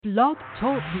Blog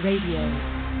Talk Radio.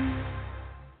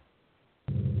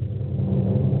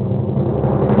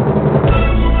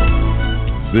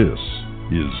 This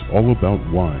is All About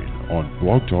Wine on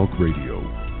Blog Talk Radio,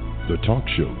 the talk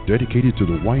show dedicated to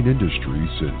the wine industry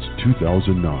since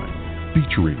 2009,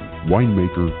 featuring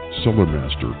winemaker, cellar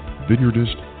master,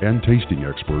 vineyardist, and tasting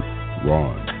expert,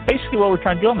 Ron. Basically what we're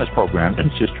trying to do on this program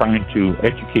is just trying to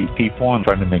educate people and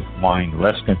trying to make wine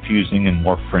less confusing and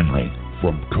more friendly.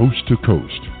 From coast to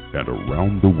coast and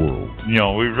around the world. You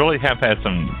know, we really have had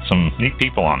some neat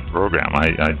people on the program. I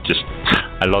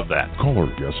love that. Call our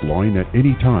guest line at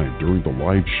any time during the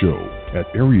live show at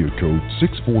area code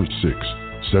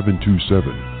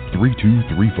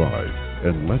 646-727-3235,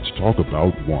 and let's talk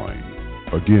about wine.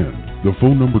 Again, the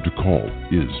phone number to call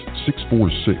is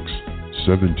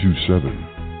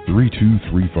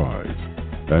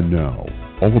 646-727-3235. And now,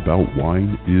 All About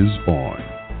Wine is on.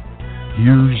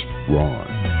 Here's Ron.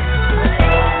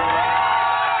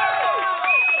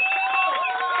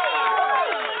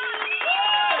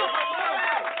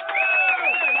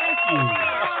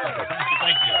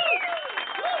 Thank you.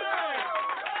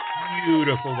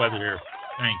 Beautiful weather here.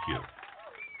 Thank you.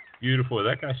 Beautiful.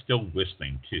 That guy's still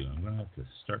whistling, too. I'm going to have to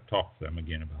start talking to him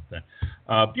again about that.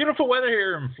 Beautiful weather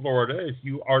here in Florida. If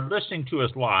you are listening to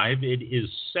us live, it is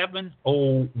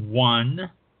 7:01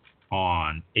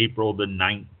 on April the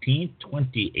 19th,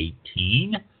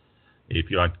 2018.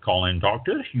 If you'd like to call in and talk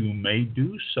to us, you may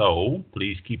do so.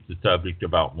 Please keep the subject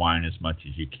about wine as much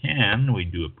as you can. We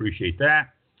do appreciate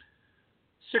that.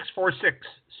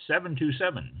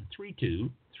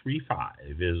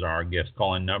 646-727-3235 is our guest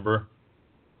call-in number.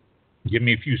 Give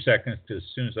me a few seconds, because as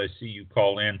soon as I see you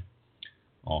call in,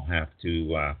 I'll have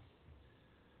to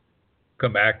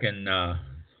come back and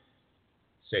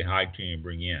say hi to you and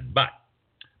bring you in. But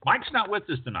Mike's not with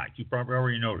us tonight. You probably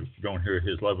already noticed. You don't hear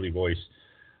his lovely voice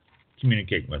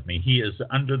communicating with me. He is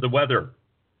under the weather.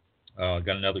 Got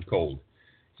another cold.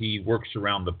 He works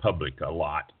around the public a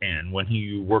lot, and when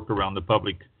you work around the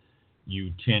public,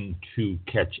 you tend to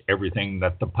catch everything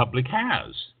that the public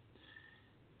has.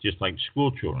 Just like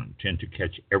school children tend to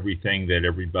catch everything that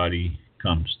everybody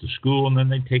comes to school, and then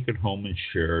they take it home and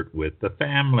share it with the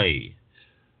family.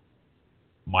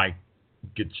 Mike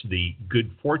gets the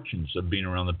good fortunes of being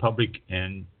around the public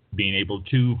and being able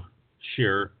to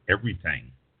share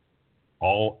everything,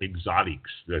 all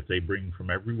exotics that they bring from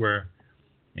everywhere,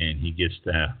 and he gets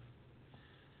to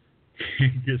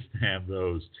have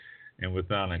those. And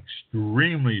with an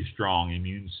extremely strong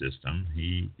immune system,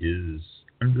 he is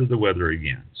under the weather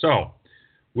again. So,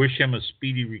 wish him a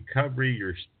speedy recovery.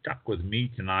 You're stuck with me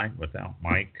tonight without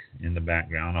Mike in the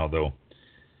background, although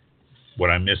what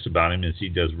I miss about him is he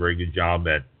does a very good job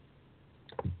at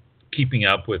keeping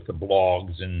up with the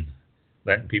blogs and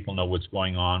letting people know what's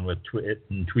going on with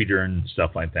Twitter and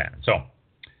stuff like that. So,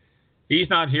 he's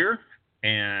not here,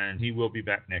 and he will be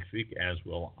back next week, as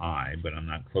will I, but I'm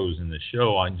not closing the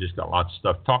show. I just got lots of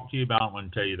stuff to talk to you about. I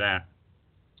want to tell you that.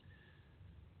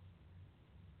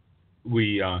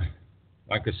 We,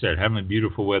 like I said, having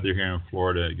beautiful weather here in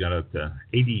Florida. It got up to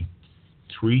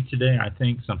 83 today, I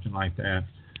think, something like that.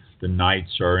 The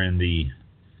nights are in the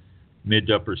mid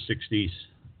to upper 60s.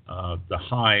 The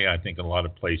high, I think, in a lot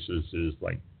of places is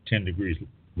like 10 degrees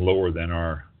lower than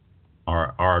our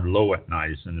low at night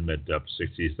is in the mid to upper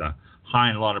 60s. The high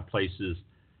in a lot of places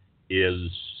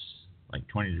is like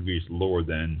 20 degrees lower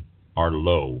than our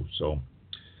low. So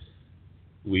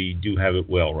we do have it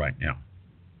well right now.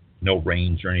 No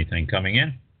rains or anything coming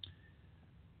in.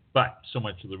 But so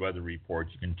much of the weather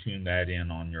report, you can tune that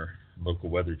in on your local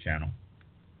weather channel.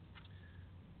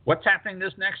 What's happening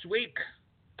this next week?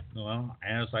 Well,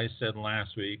 as I said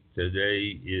last week,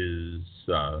 today is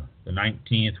the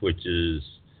 19th, which is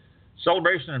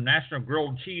celebration of National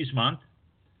Grilled Cheese Month.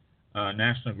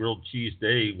 National Grilled Cheese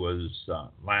Day was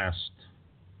last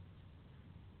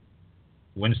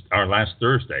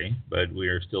Thursday, but we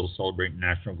are still celebrating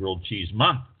National Grilled Cheese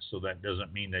Month, so that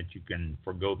doesn't mean that you can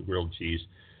forgo the grilled cheese.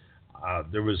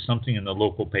 There was something in the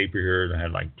local paper here that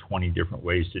had like 20 different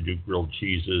ways to do grilled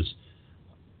cheeses,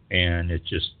 and it's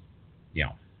just, you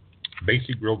know,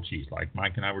 basic grilled cheese. Like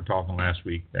Mike and I were talking last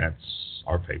week, that's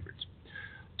our favorites.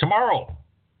 Tomorrow,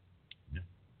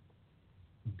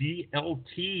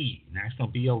 BLT, National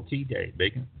BLT Day,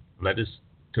 bacon, lettuce,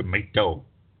 tomato.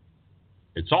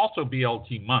 It's also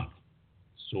BLT month,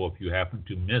 so if you happen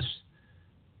to miss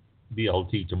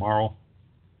BLT tomorrow,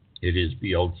 it is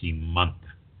BLT month.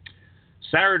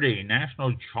 Saturday,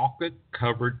 National Chocolate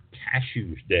Covered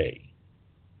Cashews Day.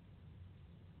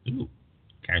 Ooh,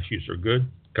 cashews are good.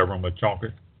 Cover them with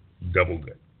chocolate, double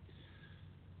good.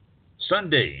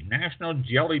 Sunday, National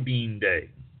Jelly Bean Day.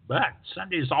 But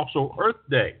Sunday is also Earth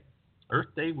Day. Earth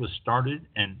Day was started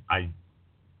in, I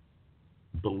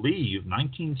believe,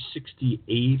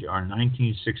 1968 or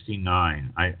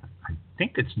 1969. I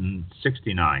think it's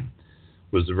 69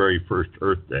 was the very first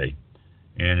Earth Day.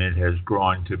 And it has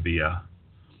grown to be a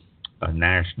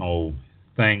national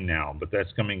thing now. But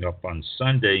that's coming up on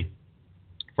Sunday.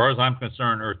 As far as I'm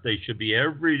concerned, Earth Day should be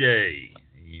every day.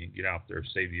 You get out there,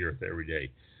 save the earth every day.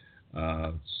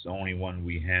 It's the only one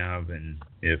we have, and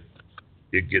if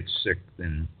it gets sick,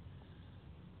 then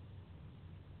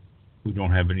we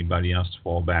don't have anybody else to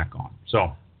fall back on.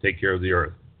 So take care of the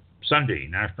earth. Sunday,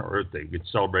 National Earth Day. You get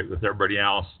to celebrate with everybody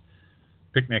else.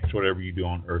 Picnics, whatever you do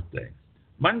on Earth Day.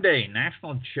 Monday,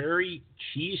 National Cherry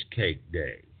Cheesecake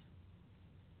Day.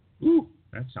 Ooh,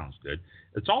 that sounds good.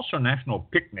 It's also National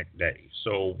Picnic Day.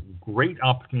 So great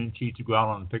opportunity to go out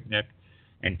on a picnic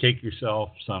and take yourself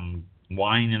some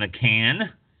wine in a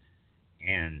can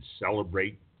and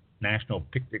celebrate National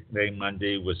Picnic Day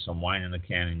Monday with some wine in a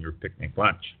can in your picnic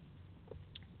lunch.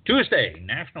 Tuesday,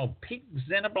 National Pigs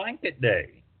in a Blanket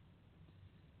Day.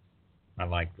 I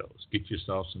like those. Get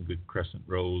yourself some good crescent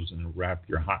rolls and wrap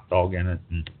your hot dog in it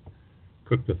and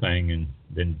cook the thing and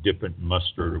then dip it in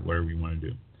mustard or whatever you want to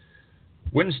do.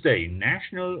 Wednesday,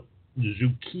 National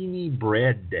Zucchini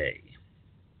Bread Day.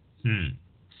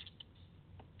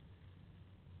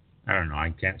 I don't know. I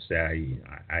can't say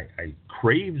I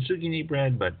crave zucchini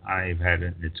bread, but I've had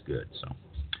it and it's good. So,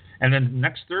 and then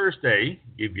next Thursday,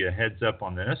 give you a heads up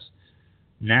on this,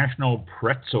 National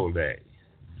Pretzel Day.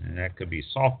 And that could be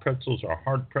soft pretzels or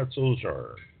hard pretzels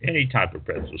or any type of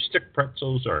pretzels, stick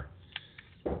pretzels, or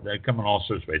they come in all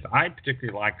sorts of ways. I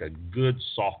particularly like a good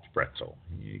soft pretzel.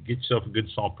 You get yourself a good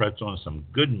soft pretzel and some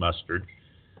good mustard.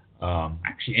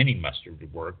 Actually, any mustard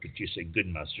would work if you say good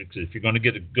mustard, because if you're going to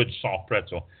get a good soft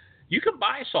pretzel, you can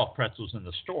buy soft pretzels in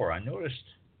the store. I noticed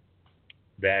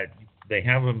that they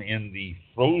have them in the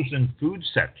frozen food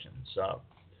sections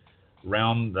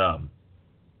around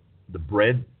the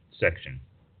bread section.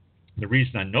 The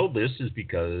reason I know this is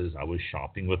because I was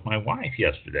shopping with my wife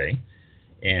yesterday,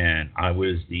 and I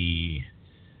was the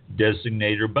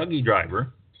designated buggy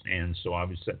driver, and so I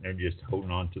was sitting there just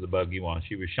holding on to the buggy while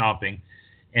she was shopping,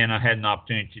 and I had an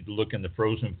opportunity to look in the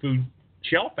frozen food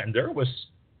shelf, and there was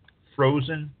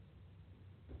frozen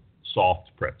soft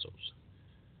pretzels.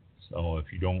 So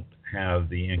if you don't have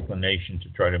the inclination to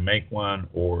try to make one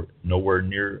or nowhere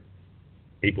near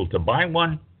able to buy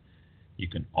one, you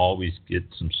can always get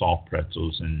some soft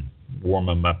pretzels and warm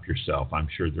them up yourself. I'm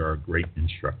sure there are great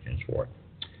instructions for it.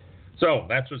 So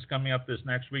that's what's coming up this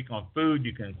next week on food.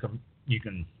 You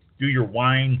can do your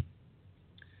wine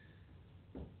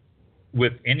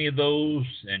with any of those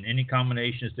and any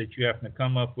combinations that you happen to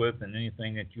come up with and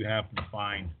anything that you happen to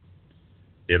find.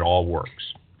 It all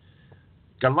works.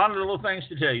 Got a lot of little things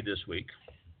to tell you this week.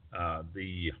 Let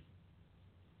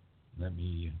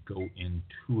me go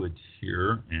into it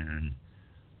here and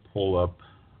pull up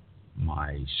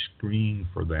my screen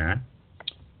for that.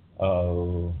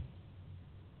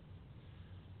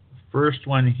 First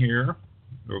one here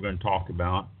we're going to talk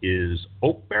about is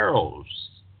oak barrels.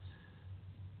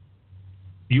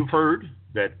 You've heard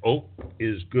that oak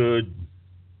is good.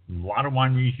 A lot of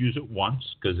wineries use it once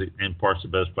because it imparts the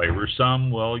best flavor.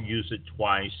 Some will use it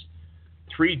twice.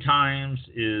 3 times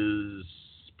is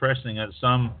pressing it.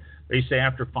 Some, they say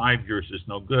after 5 years it's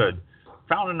no good.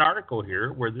 Found an article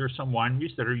here where there's some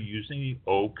wineries that are using the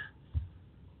oak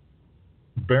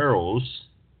barrels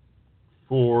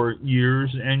for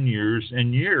years and years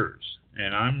and years.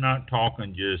 And I'm not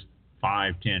talking just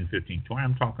 5, 10, 15, 20.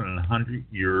 I'm talking a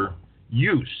 100-year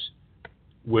use,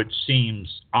 which seems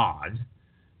odd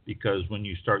because when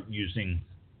you start using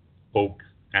oak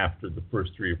after the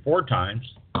first 3 or 4 times,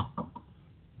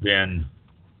 then,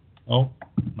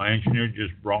 my engineer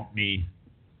just brought me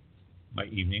my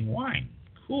evening wine.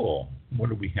 Cool.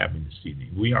 What are we having this evening?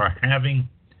 We are having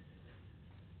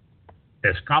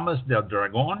Escamas del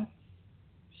Dragon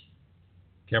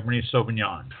Cabernet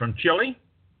Sauvignon from Chile.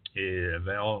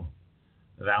 Val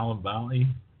Valley.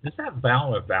 Is that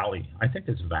Val or Valley? I think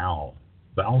it's Val.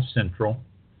 Val Central.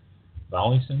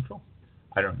 Valley Central?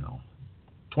 I don't know.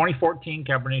 2014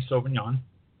 Cabernet Sauvignon.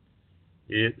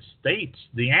 It states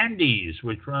the Andes,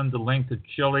 which run the length of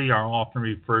Chile, are often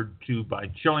referred to by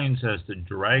Chileans as the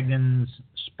dragon's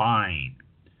spine.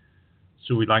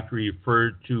 So we like to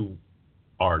refer to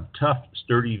our tough,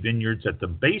 sturdy vineyards at the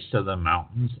base of the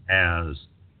mountains as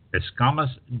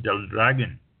Escamas del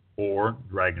Dragon, or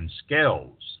dragon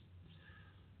scales.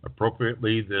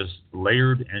 Appropriately, this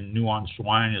layered and nuanced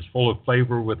wine is full of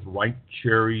flavor with ripe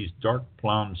cherries, dark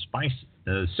plums,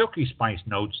 silky spice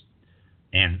notes,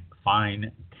 and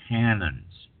fine tannins.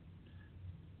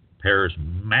 pairs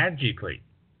magically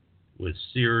with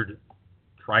seared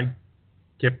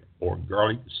tri-tip or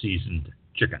garlic seasoned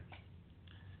chicken.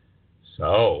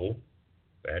 So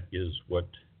that is what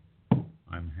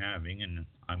I'm having, and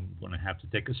I'm going to have to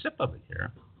take a sip of it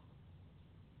here.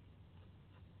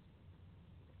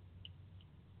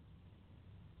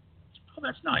 Oh,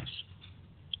 that's nice.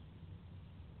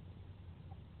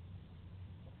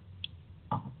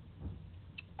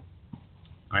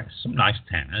 Some nice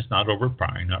tannins, not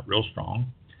overpowering, not real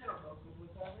strong.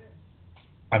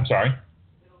 I'm sorry?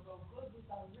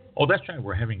 Oh, that's right.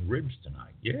 We're having ribs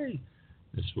tonight. Yay.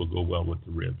 This will go well with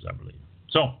the ribs, I believe.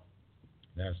 So,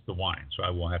 that's the wine. So I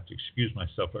will have to excuse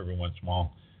myself every once in a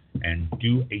while and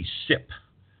do a sip.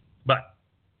 But,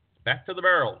 back to the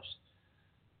barrels.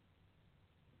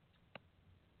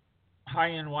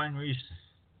 High-end wineries,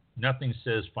 nothing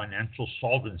says financial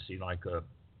solvency like a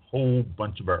whole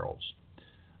bunch of barrels.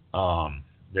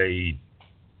 They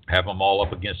have them all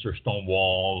up against their stone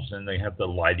walls, and they have the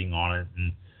lighting on it,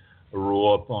 and a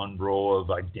row upon row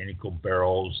of identical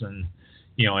barrels, and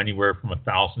anywhere from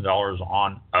 $1,000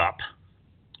 on up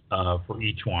for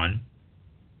each one.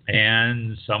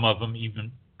 And some of them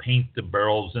even paint the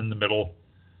barrels in the middle,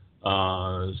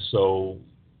 so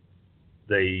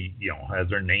they have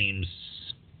their names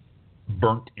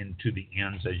burnt into the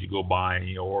ends as you go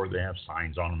by, or they have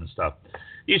signs on them and stuff.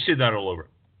 You see that all over.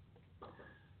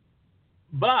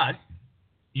 But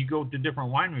you go to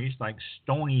different wineries like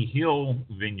Stony Hill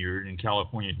Vineyard in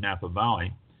California's Napa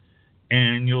Valley,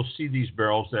 and you'll see these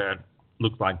barrels that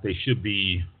look like they should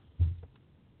be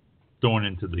thrown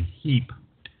into the heap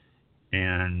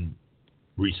and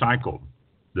recycled.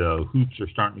 The hoops are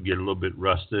starting to get a little bit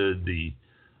rusted. The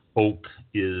oak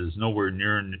is nowhere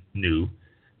near new.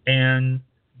 And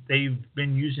they've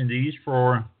been using these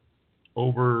for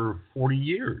over 40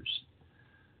 years.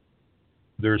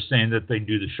 They're saying that they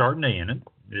do the Chardonnay in it.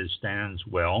 It stands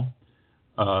well.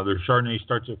 Their Chardonnay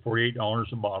starts at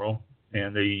 $48 a bottle,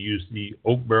 and they use the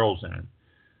oak barrels in it.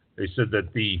 They said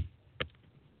that the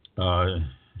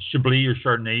Chablis or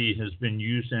Chardonnay has been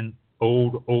used in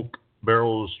old oak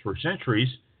barrels for centuries,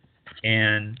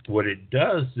 and what it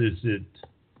does is it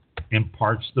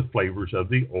imparts the flavors of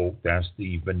the oak. That's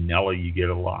the vanilla you get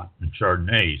a lot in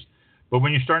Chardonnays. But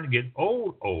when you're starting to get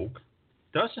old oak,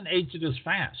 it doesn't age it as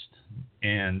fast.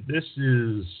 And this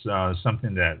is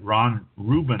something that Ron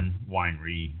Rubin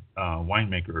Winery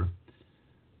winemaker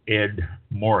Ed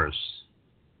Morris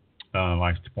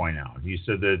likes to point out. He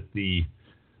said that the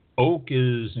oak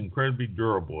is incredibly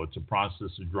durable. It's a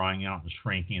process of drying out and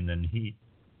shrinking, and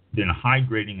then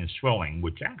hydrating and swelling,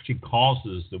 which actually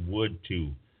causes the wood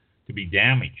to be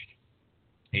damaged.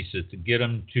 He says to get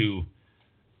them to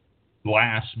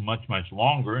last much, much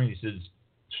longer, he says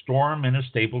store them in a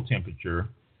stable temperature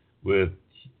with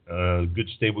good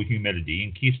stable humidity,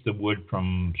 and keeps the wood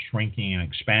from shrinking and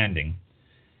expanding.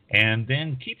 And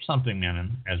then keep something in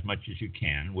them as much as you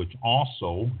can, which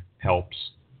also helps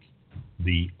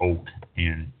the oak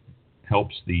and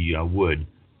helps the wood.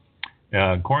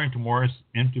 According to Morris,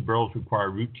 empty barrels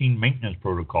require routine maintenance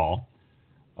protocol,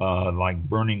 like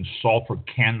burning sulfur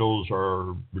candles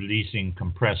or releasing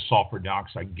compressed sulfur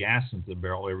dioxide gas into the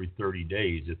barrel every 30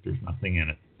 days if there's nothing in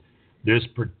it. This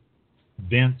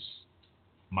prevents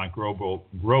microbial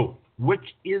growth,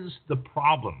 which is the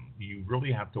problem you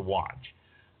really have to watch.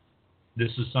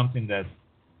 This is something that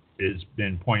has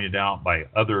been pointed out by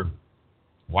other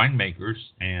winemakers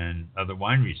and other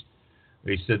wineries.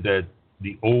 They said that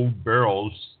the old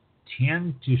barrels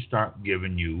tend to start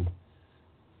giving you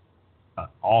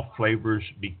off flavors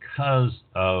because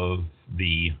of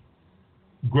the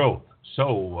growth.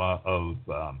 So of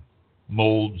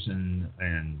molds and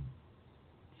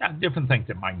different things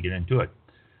that might get into it.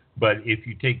 But if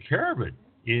you take care of it,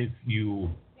 if you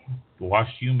watch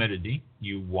humidity,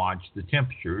 you watch the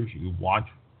temperatures, you watch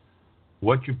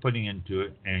what you're putting into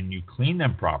it, and you clean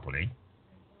them properly,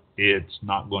 it's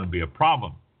not going to be a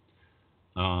problem.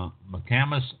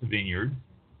 McCamus Vineyard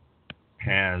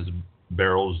has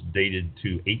barrels dated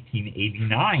to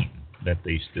 1889 that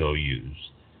they still use.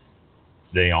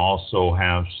 They also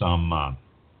have some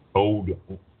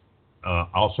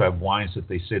also have wines that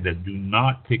they say that do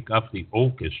not pick up the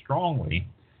oak as strongly.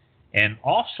 And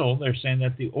also they're saying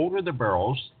that the older the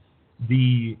barrels,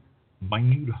 the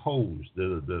minute holes,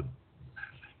 the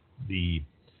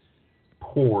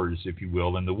pores, if you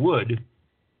will, in the wood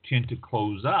tend to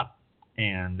close up.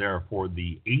 And therefore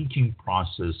the aging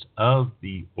process of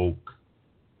the oak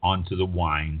onto the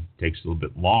wine takes a little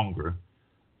bit longer,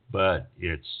 but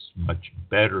it's much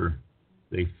better,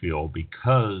 they feel,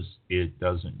 because it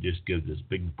doesn't just give this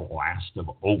big blast of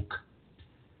oak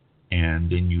And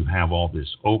then you have all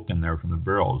this oak in there from the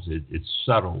barrels. It's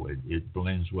subtle. It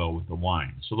blends well with the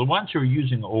wine. So the ones who are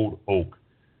using old oak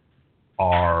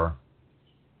are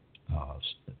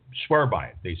swear by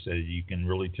it. They say you can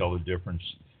really tell the difference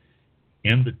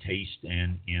in the taste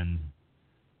and in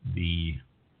the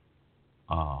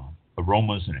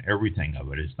aromas and everything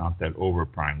of it. It's not that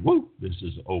overpowering, whoop, this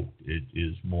is oak. It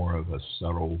is more of a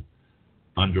subtle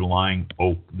underlying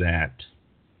oak that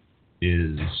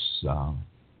is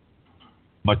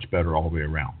much better all the way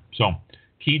around. So,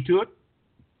 key to it,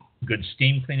 good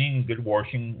steam cleaning and good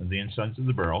washing of the insides of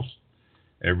the barrels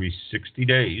every 60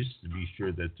 days to be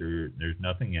sure that there's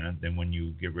nothing in it. Then when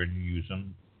you get ready to use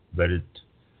them,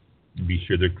 be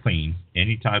sure they're clean.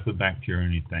 Any type of bacteria or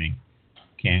anything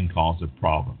can cause a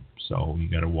problem. So you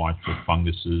got to watch for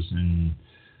funguses and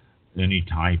any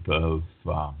type of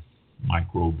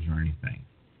microbes or anything.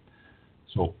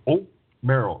 So oak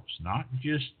barrels, not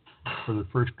just for the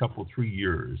first couple, 3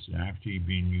 years, after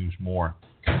being used more.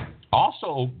 Also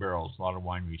oak barrels, a lot of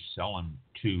wineries sell them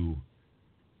to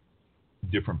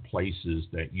different places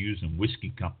that use them.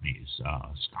 Whiskey companies,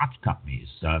 Scotch companies.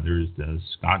 There's the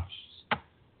Scotch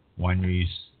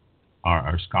wineries,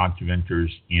 our Scotch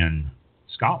vintners in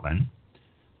Scotland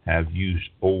have used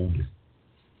old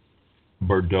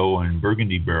Bordeaux and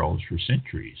Burgundy barrels for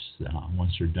centuries.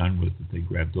 Once they're done with it, they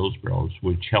grab those barrels,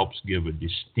 which helps give a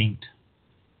distinct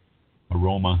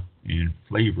aroma and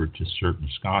flavor to certain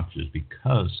scotches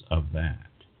because of that.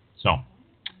 So,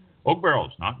 oak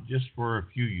barrels, not just for a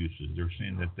few uses. They're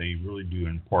saying that they really do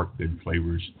impart good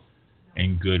flavors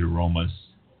and good aromas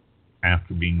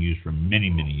after being used for many,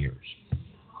 many years.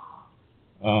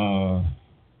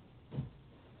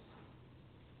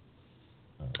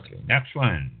 Okay, next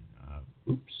one.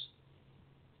 Oops.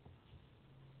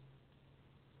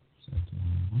 Is that the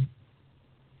wrong one?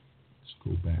 Let's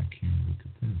go back here and look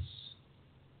at this.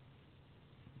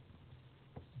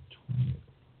 20.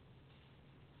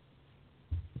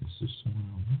 Is this the one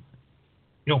I want?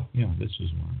 Oh, yeah, this is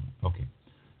the one I want. Okay.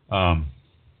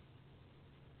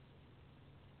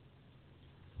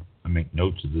 I make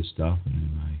notes of this stuff, and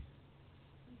then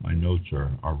my notes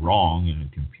are wrong, and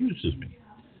it confuses me.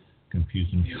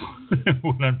 Confusing me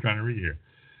what I'm trying to read here.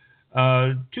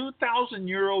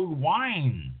 2,000-year-old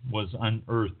wine was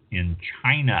unearthed in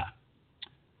China.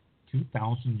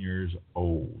 2,000 years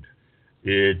old.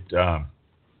 It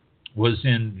was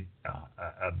in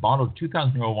a bottle of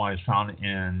 2,000-year-old wine was found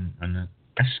in an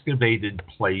excavated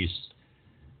place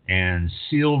and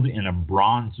sealed in a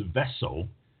bronze vessel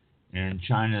in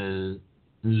China's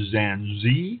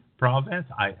Shanxi province,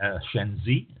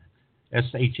 Shanxi,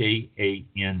 Shanxi,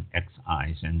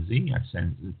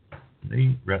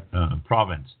 Shanxi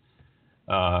province.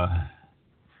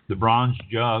 The bronze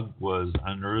jug was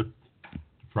unearthed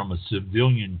from a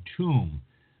civilian tomb,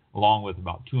 along with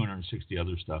about 260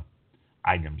 other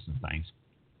items and things.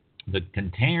 The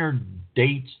container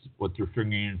dates what they're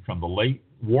figuring from the late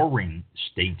Warring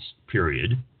States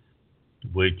period,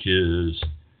 which is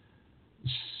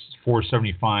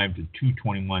 475 to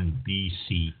 221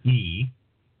 BCE.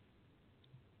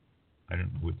 I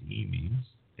don't know what the E means.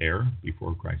 Era,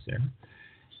 before Christ's era.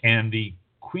 And the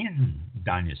Qin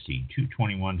dynasty,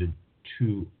 221 to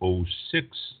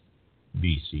 206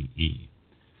 BCE.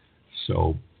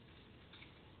 So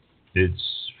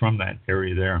it's from that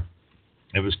area there.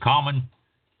 It was common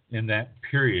in that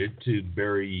period to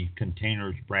bury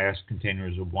containers, brass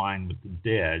containers of wine with the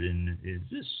dead, and it's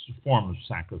just a form of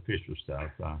sacrificial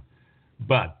stuff.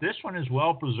 But this one is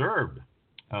well preserved.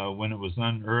 When it was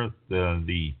unearthed,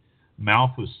 the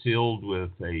mouth was sealed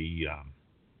with a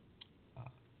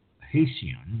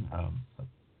hessian,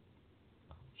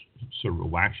 sort of a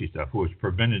waxy stuff, which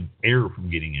prevented air from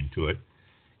getting into it.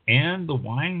 And the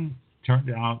wine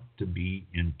turned out to be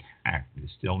intact.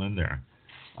 It's still in there.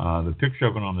 The picture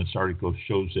of it on this article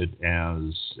shows it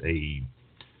as a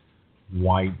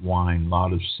white wine, a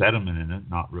lot of sediment in it,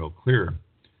 not real clear.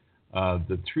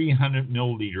 The 300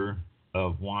 milliliter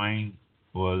of wine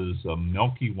was a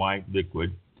milky white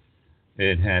liquid.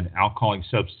 It had alcoholic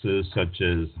substances such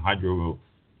as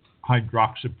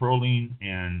hydroxyproline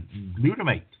and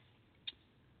glutamate.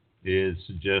 It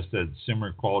suggests that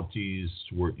similar qualities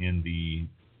were in the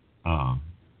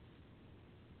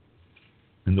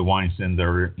wines then that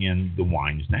are in the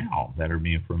wines now that are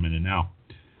being fermented now.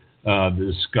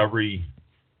 The discovery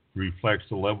reflects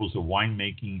the levels of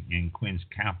winemaking in Qin's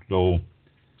capital,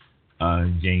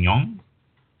 Jianyang,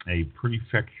 a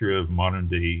prefecture of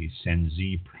modern-day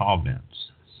Shanxi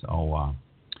province. So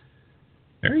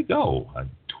there you go, a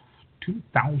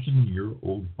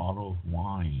 2,000-year-old bottle of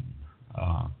wine.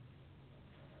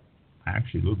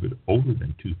 actually a little bit older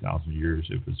than 2,000 years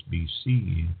if it's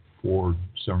BC,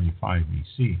 475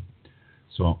 BC.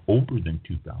 So older than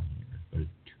 2,000 years. But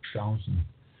 2,000,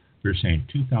 they're saying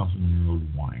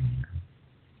 2,000-year-old wine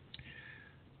here.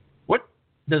 What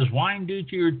does wine do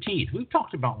to your teeth? We've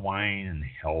talked about wine and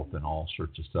health and all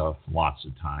sorts of stuff lots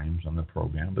of times on the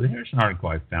program, but here's an article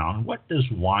I found. What does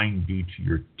wine do to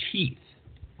your teeth?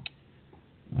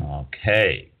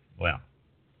 Okay, well,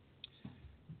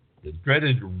 the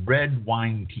dreaded red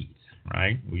wine teeth,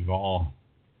 right? We've all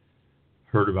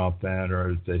heard about that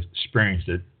or experienced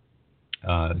it.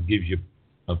 Gives you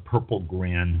a purple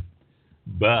grin,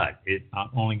 but it not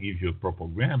only gives you a purple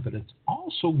grin, but it's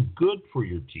also good for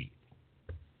your teeth.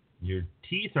 Your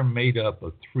teeth are made up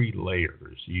of 3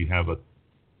 layers. You have a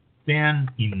thin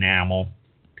enamel,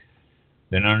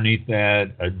 then underneath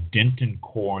that a dentin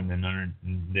core, and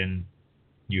then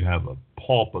you have a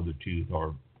pulp of the tooth,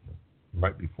 or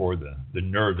right before the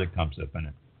nerve that comes up in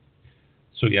it.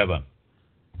 So you have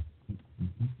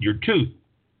your tooth.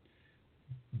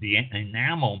 The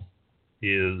enamel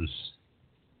is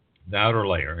the outer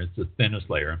layer. It's the thinnest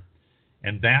layer,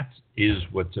 and that is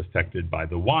what's affected by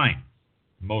the wine,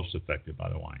 most affected by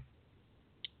the wine.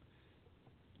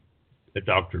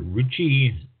 Dr.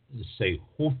 Ruchi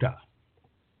Sehota,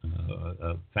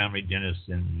 a family dentist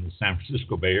in the San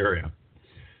Francisco Bay Area,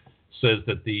 says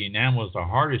that the enamel is the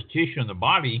hardest tissue in the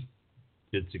body.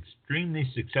 It's extremely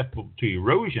susceptible to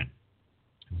erosion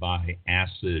by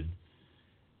acid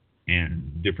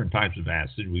and different types of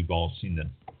acid. We've all seen the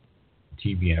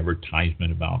TV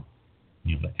advertisement about,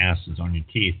 the acids on your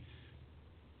teeth.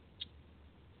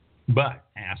 But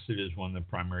acid is one of the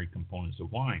primary components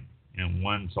of wine. And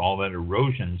once all that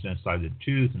erosion is inside the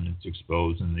tooth and it's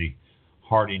exposed, and the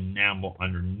hard enamel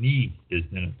underneath is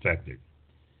then affected.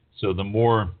 So the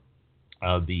more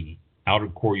the outer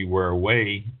core you wear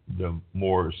away, the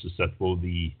more susceptible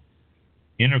the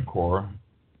inner core,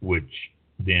 which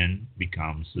then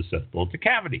becomes susceptible to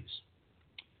cavities.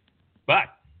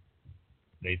 But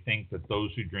they think that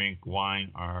those who drink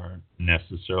wine are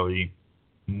necessarily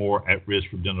more at risk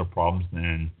for dental problems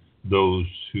than those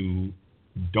who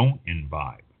don't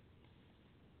imbibe.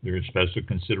 There are special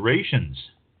considerations.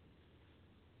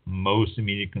 Most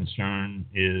immediate concern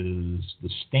is the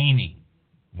staining.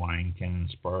 Wine can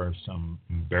inspire some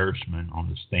embarrassment on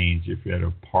the stains if you're at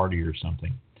a party or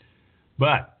something.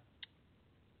 But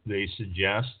they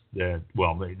suggest that,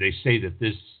 they say that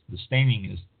the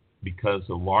staining is because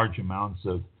of large amounts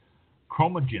of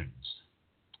chromogens.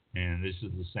 And this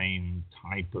is the same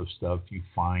type of stuff you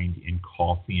find in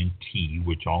coffee and tea,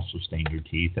 which also stain your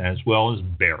teeth, as well as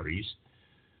berries.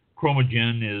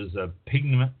 Chromogen is a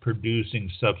pigment-producing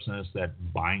substance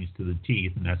that binds to the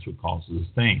teeth, and that's what causes the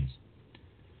stains.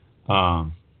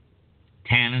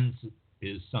 Tannins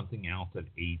is something else that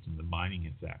aids in the binding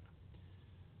effect.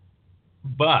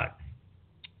 But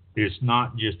it's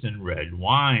not just in red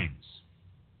wines.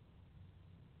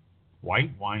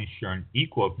 White wines share an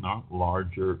equal, if not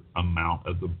larger, amount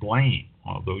of the blame,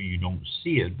 although you don't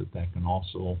see it, but that can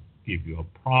also give you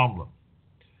a problem.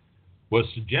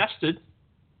 What's suggested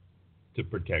to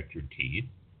protect your teeth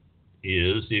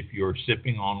is if you're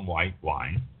sipping on white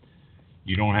wine,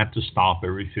 you don't have to stop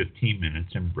every 15 minutes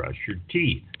and brush your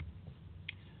teeth.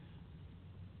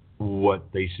 What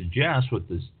they suggest with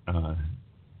this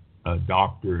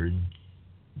Dr.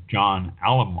 John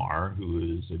Alamar,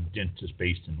 who is a dentist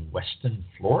based in Weston,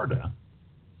 Florida,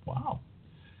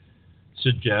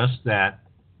 suggests that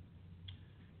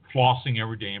flossing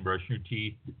every day and brushing your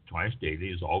teeth twice daily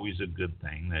is always a good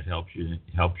thing. That helps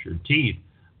your teeth.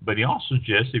 But he also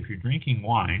suggests if you're drinking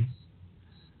wine,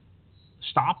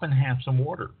 stop and have some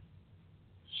water.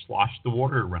 Slosh the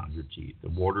water around your teeth. The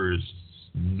water is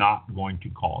not going to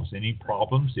cause any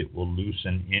problems. It will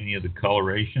loosen any of the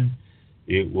coloration.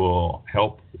 It will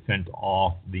help fend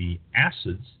off the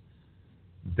acids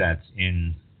that's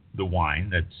in the wine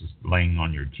that's laying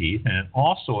on your teeth, and it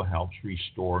also helps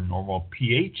restore normal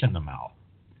pH in the mouth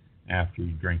after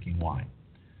you're drinking wine.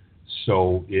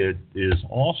 So it is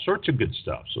all sorts of good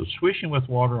stuff. So swishing with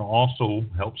water also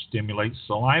helps stimulate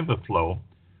saliva flow,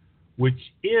 which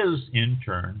is in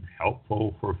turn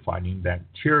helpful for fighting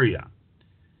bacteria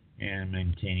and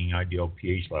maintaining ideal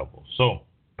pH levels. So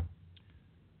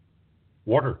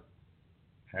water.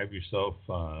 Have yourself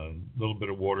a little bit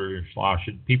of water, slosh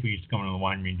it. People used to come into the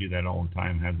winery and do that all the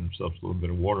time, have themselves a little bit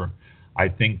of water. I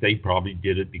think they probably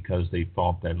did it because they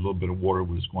thought that a little bit of water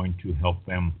was going to help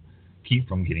them keep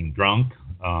from getting drunk.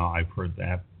 I've heard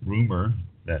that rumor,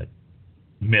 that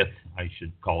myth, I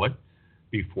should call it,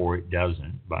 before it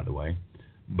doesn't, by the way.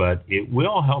 But it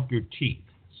will help your teeth.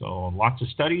 So lots of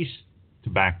studies to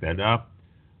back that up.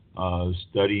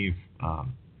 study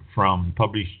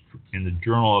published in the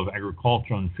Journal of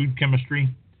Agricultural and Food Chemistry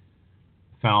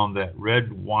found that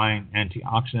red wine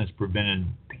antioxidants prevented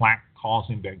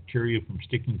plaque-causing bacteria from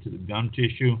sticking to the gum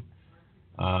tissue.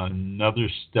 Another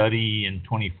study in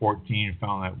 2014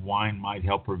 found that wine might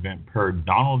help prevent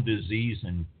periodontal disease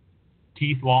and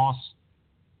teeth loss.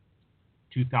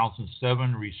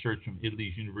 2007, research from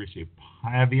Italy's University of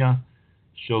Pavia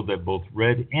showed that both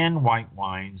red and white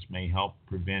wines may help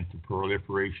prevent the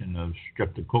proliferation of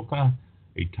streptococcus,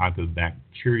 a type of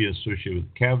bacteria associated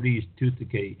with cavities, tooth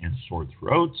decay, and sore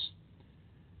throats.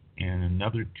 And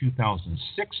another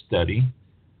 2006 study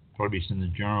published in the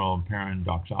Journal of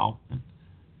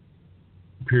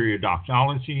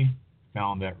Periodontology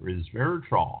found that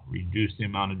resveratrol reduced the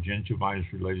amount of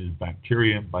gingivitis-related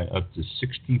bacteria by up to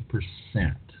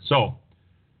 60%. So,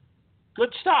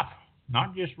 good stuff.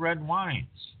 Not just red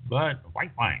wines, but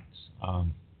white wines.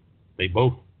 They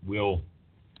both will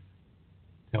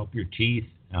help your teeth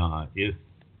if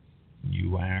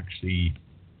you actually,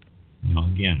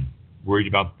 again, worried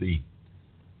about the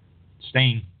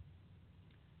stain.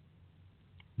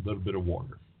 A little bit of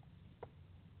water.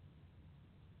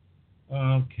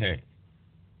 Okay.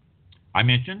 I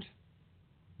mentioned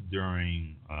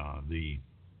during the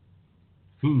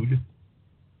food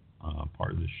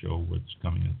part of the show, what's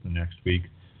coming up the next week,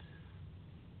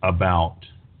 about,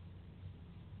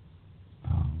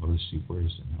 let's see, where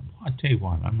is it now? I'll tell you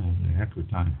what, I'm having a heck of a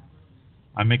time.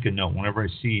 I make a note. Whenever I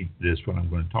see this, what I'm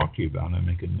going to talk to you about, I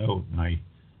make a note, and I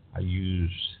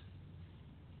use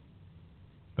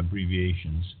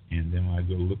abbreviations, and then when I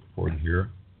go look for it here,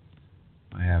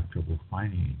 I have trouble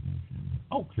finding it.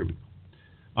 Oh, here we go.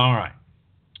 All right.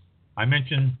 I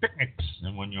mentioned picnics,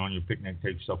 and when you're on your picnic,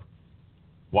 take yourself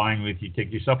wine with you.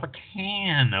 Take yourself a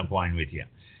can of wine with you.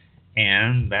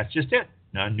 And that's just it.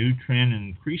 A new trend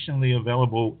increasingly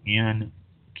available in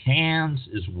cans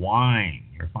is wine.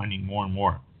 You're finding more and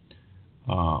more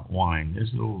wine.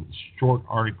 There's a little short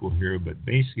article here, but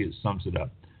basically it sums it up.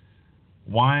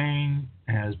 Wine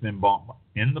has been bought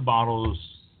in the bottles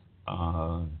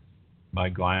by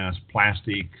glass,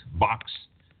 plastic, box,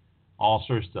 all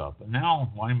sorts of stuff. But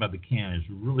now wine by the can is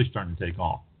really starting to take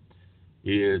off.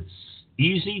 It's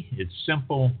easy, it's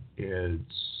simple,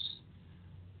 it's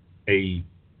a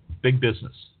big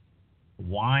business.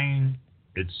 Wine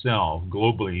itself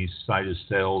globally cited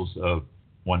sales of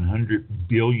 $100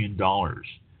 billion in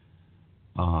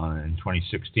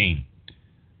 2016.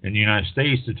 In the United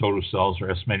States, the total sales are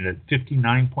estimated at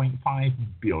 $59.5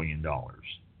 billion,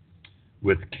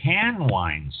 with canned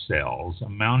wine sales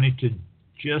amounting to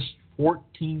just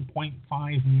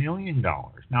 $14.5 million.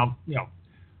 Now,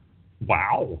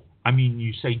 wow. I mean,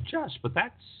 you say just, but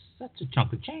that's a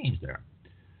chunk of change there.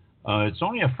 It's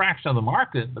only a fraction of the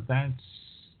market, but that's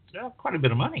quite a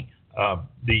bit of money.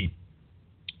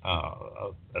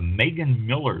 Megan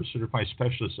Miller, certified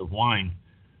specialist of wine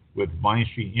with Vine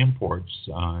Street Imports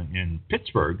in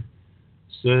Pittsburgh,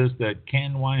 says that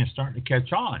canned wine is starting to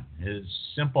catch on. It's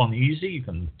simple and easy. You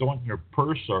can throw it in your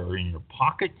purse or in your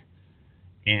pocket,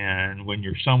 and when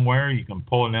you're somewhere, you can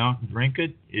pull it out and drink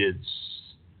it. It's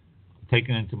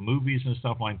taken into movies and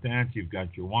stuff like that. You've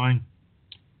got your wine.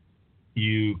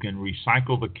 You can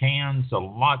recycle the cans a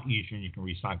lot easier than you can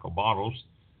recycle bottles.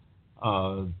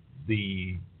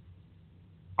 The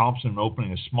option of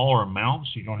opening a smaller amount,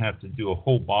 so you don't have to do a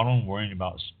whole bottle and worrying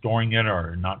about storing it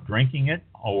or not drinking it,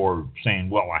 or saying,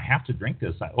 well, I have to drink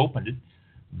this, I opened it.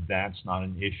 That's not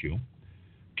an issue.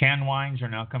 Canned wines are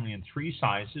now coming in 3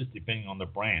 sizes, depending on the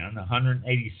brand.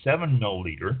 187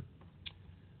 milliliter,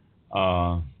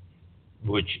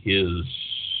 which is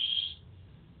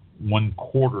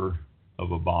 1/4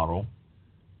 of a bottle,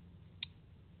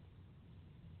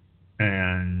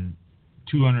 and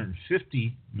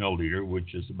 250 milliliter,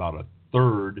 which is about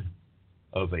 1/3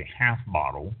 of a half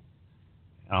bottle,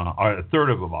 or 1/3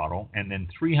 of a bottle, and then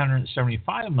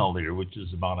 375 milliliter, which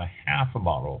is about a half a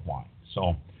bottle of wine.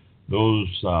 So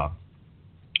those are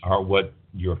what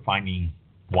you're finding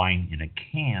wine in a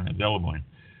can available in.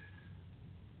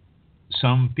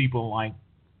 Some people like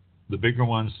the bigger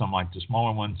ones, some like the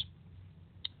smaller ones.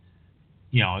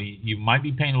 You might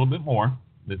be paying a little bit more.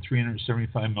 The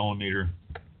 375 milliliter,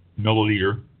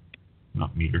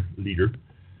 not meter, liter,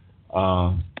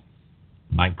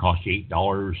 might cost you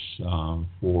 $8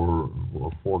 for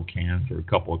 4 cans or a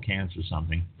couple of cans or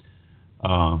something.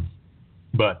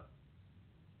 But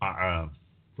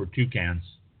for 2 cans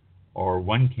or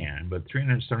 1 can, but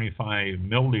 375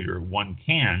 milliliter 1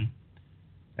 can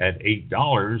at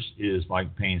 $8 is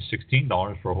like paying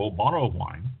 $16 for a whole bottle of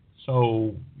wine.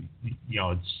 So,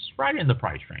 it's right in the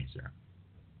price range there.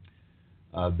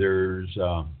 There's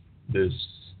this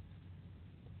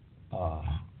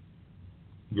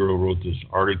girl wrote this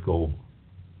article.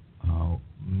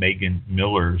 Megan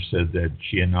Miller said that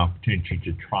she had an opportunity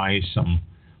to try some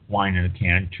wine in a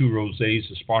can, 2 rosés,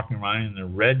 a sparkling wine, and a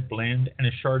red blend, and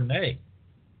a Chardonnay.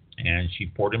 And she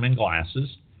poured them in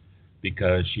glasses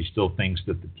because she still thinks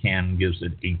that the can gives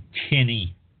it a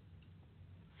tinny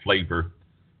flavor.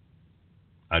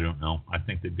 I don't know. I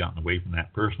think they've gotten away from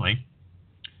that personally.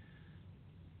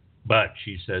 But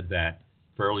she said that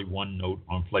fairly one note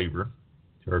on flavor.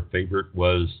 Her favorite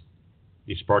was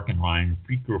a sparkling wine,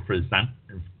 Frico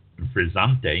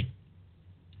Frizzante.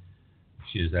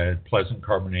 She's had pleasant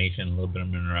carbonation, a little bit of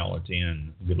minerality,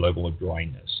 and a good level of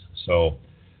dryness. So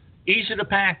easy to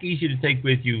pack, easy to take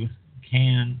with you.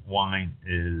 Canned wine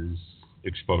is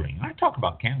exploding. I talk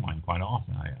about canned wine quite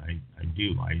often. I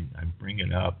do. I bring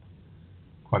it up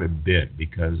quite a bit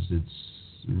because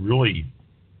it's really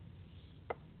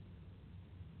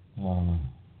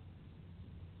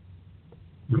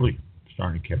really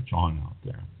starting to catch on out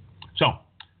there. So,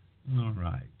 all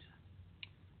right.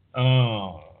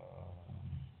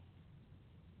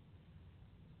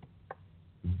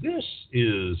 This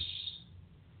is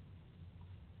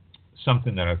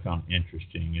something that I found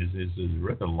interesting. Is a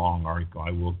rather long article.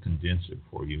 I will condense it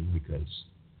for you because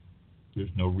there's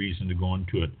no reason to go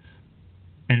into it.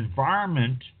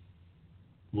 Environment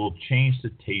will change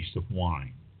the taste of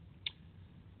wine.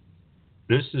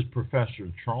 This is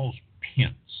Professor Charles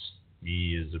Pence.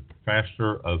 He is a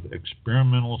professor of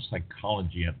experimental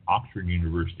psychology at Oxford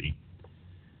University.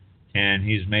 And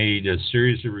he's made a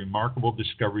series of remarkable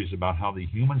discoveries about how the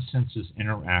human senses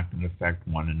interact and affect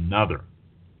one another.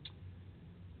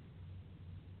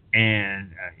 And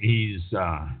he's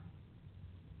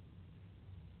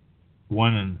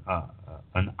won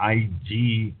an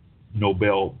IG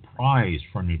Nobel Prize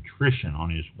for nutrition on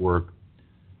his work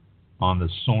on the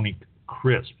Sonic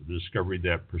Crisp, the discovery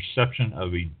that perception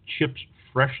of a chip's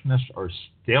freshness or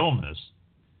staleness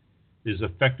is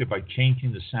affected by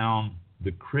changing the sound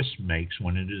the crisp makes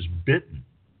when it is bitten.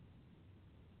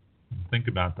 Think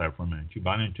about that for a minute. You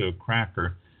bite into a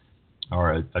cracker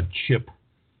or a chip,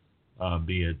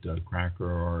 be it a cracker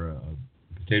or a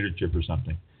potato chip or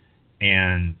something,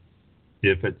 and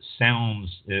if it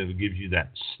gives you that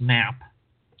snap,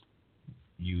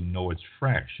 you know it's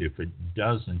fresh. If it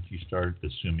doesn't, you start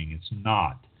assuming it's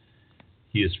not.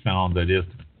 He has found that if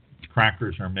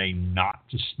crackers are made not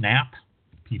to snap,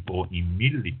 people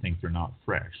immediately think they're not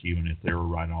fresh, even if they were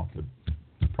right off the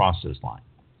process line.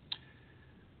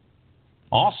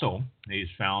 Also, he's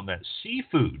found that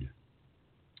seafood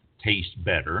tastes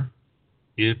better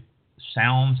if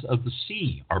sounds of the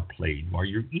sea are played while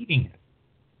you're eating it.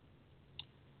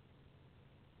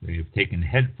 They've taken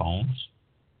headphones,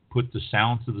 put the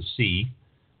sounds of the sea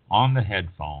on the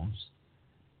headphones,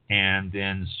 and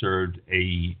then served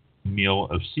a meal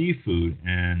of seafood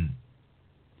and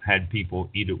had people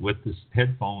eat it with the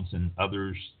headphones and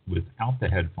others without the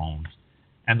headphones.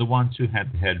 And the ones who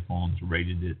had the headphones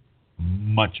rated it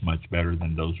much, much better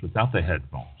than those without the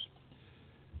headphones.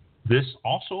 This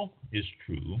also is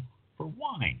true for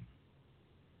wine.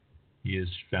 He has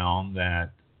found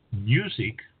that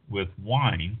music with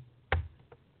wine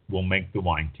will make the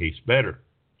wine taste better.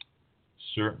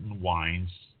 Certain wines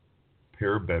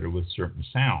pair better with certain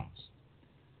sounds.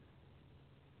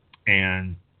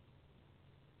 And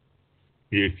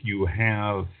if you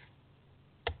have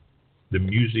the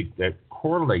music that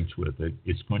correlates with it,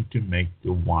 it's going to make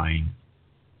the wine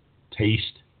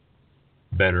taste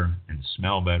better and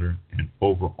smell better and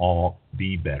overall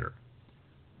be better.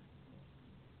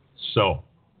 So,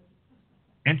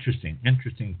 interesting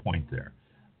point there.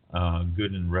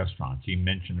 Good in restaurants. He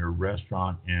mentioned a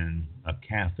restaurant and a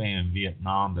cafe in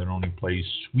Vietnam that only plays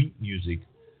sweet music,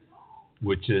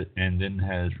 and then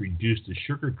has reduced the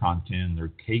sugar content in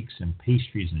their cakes and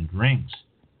pastries and drinks.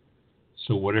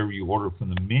 So whatever you order from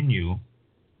the menu,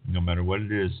 no matter what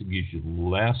it is, it gives you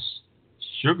less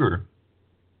sugar,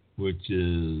 which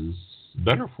is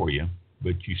better for you,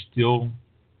 but you still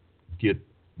get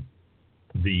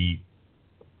the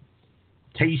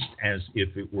taste as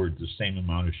if it were the same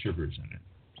amount of sugars in it.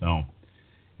 So,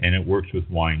 and it works with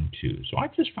wine too. So I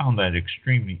just found that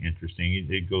extremely interesting.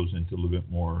 It goes into a little bit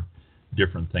more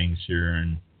different things here,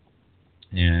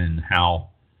 and how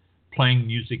playing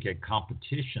music at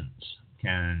competitions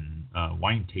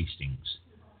wine tastings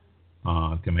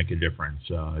can make a difference.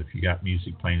 If you got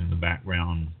music playing in the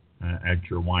background at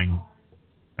your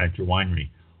winery,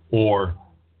 or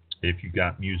if you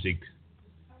got music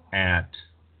at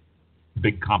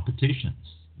big competitions,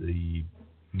 the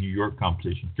New York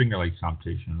competition, Finger Lakes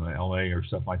competition, the LA or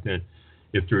stuff like that,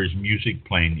 if there is music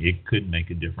playing, it could make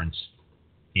a difference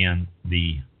in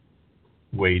the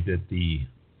way that the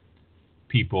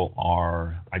people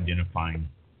are identifying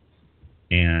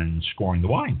and scoring the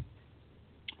wine.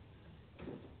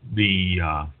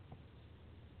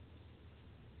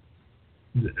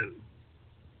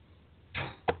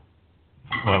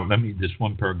 Well, this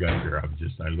one paragraph here, I'm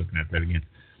looking at that again.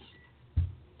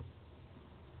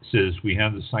 It says, we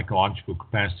have the psychological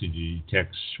capacity to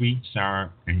detect sweet,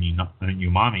 sour, and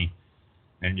umami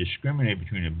and discriminate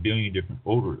between a billion different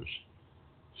odors.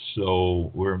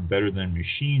 So we're better than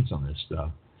machines on this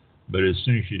stuff. But as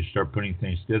soon as you start putting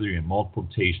things together, you have multiple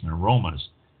tastes and aromas,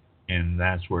 and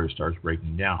that's where it starts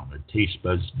breaking down. The taste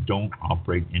buds don't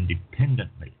operate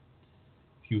independently.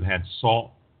 If you add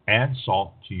salt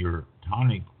to your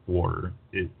tonic water,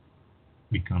 it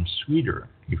becomes sweeter.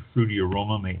 A fruity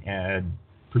aroma may add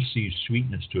perceived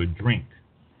sweetness to a drink.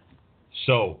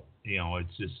 So,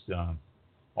 it's just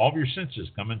all of your senses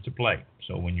come into play.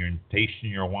 So when you're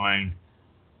tasting your wine,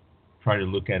 try to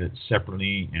look at it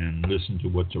separately and listen to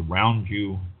what's around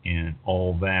you and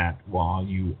all that while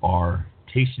you are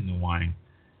tasting the wine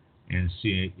and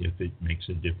see if it makes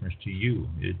a difference to you.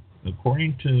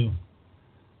 According to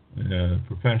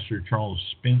Professor Charles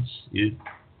Spence, it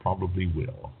probably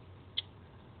will.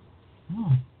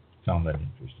 Oh, found that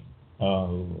interesting.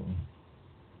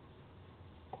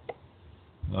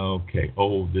 Okay.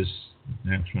 Oh, this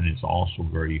next one is also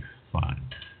very fun.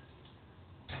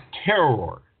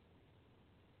 Terroir.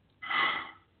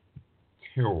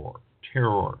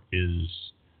 Terroir is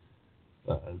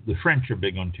the French are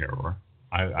big on terroir.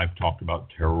 I've talked about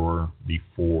terroir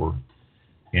before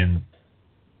in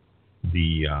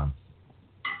the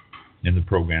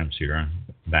programs here,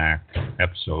 back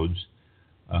episodes.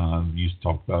 We used to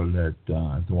talk about it at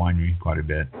the winery quite a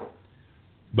bit.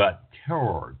 But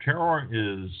terroir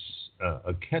is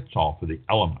a catch-all for the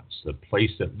elements, the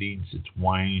place that leads its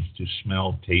wines to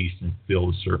smell, taste, and feel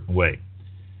a certain way.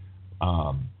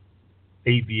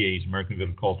 AVAs, American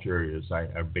Viticulture Areas,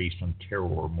 are based on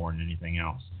terroir more than anything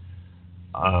else.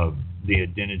 The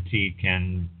identity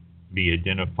can be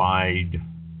identified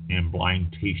in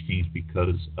blind tastings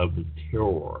because of the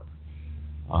terroir.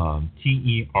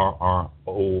 Terroir,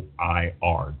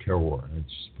 terroir,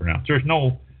 it's pronounced. There's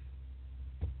no,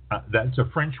 that's a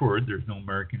French word. There's no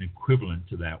American equivalent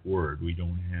to that word. We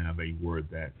don't have a word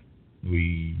that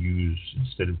we use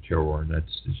instead of terroir.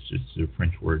 It's just a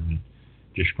French word and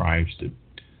describes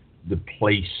the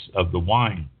place of the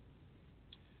wine.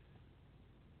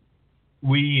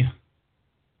 We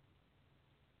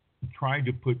try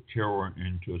to put terroir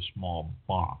into a small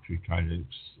box. We try to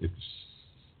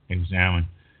examine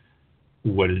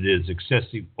what it is.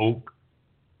 Excessive oak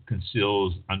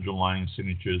conceals underlying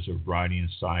signatures of variety and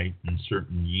sight, and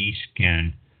certain yeast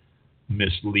can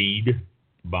mislead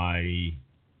by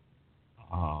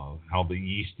how the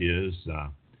yeast is.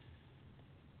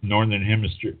 Northern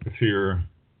Hemisphere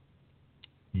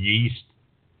yeast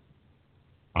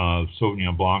of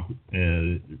Sauvignon Blanc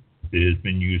has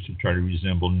been used to try to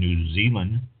resemble New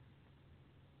Zealand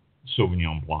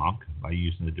Sauvignon Blanc by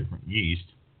using a different yeast.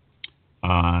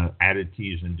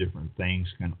 Additives and different things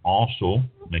can also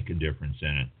make a difference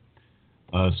in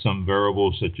it. Some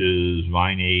variables such as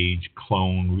vine age,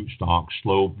 clone, rootstock,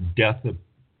 slope, depth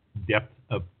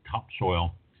of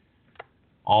topsoil,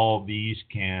 all of these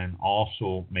can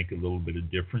also make a little bit of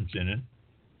difference in it,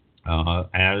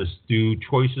 as do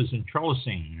choices in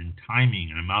trellising and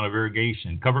timing and amount of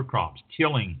irrigation, cover crops,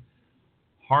 tilling,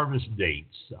 harvest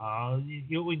dates.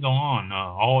 We go on,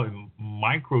 all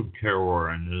micro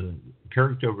terroir and the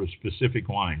character of a specific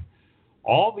wine.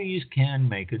 All these can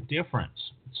make a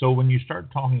difference. So when you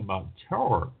start talking about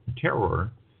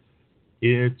terroir,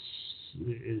 it's,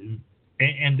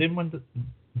 and then when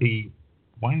the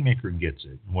winemaker gets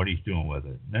it and what he's doing with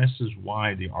it. And this is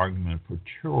why the argument for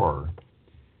terroir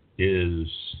is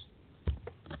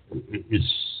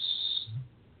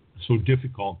so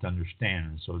difficult to understand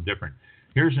and so different.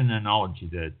 Here's an analogy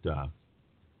that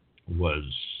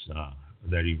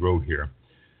that he wrote here.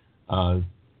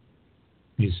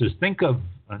 He says, think of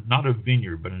not a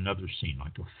vineyard, but another scene,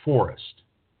 like a forest.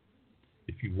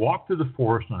 If you walk through the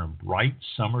forest on a bright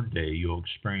summer day, you'll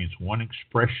experience one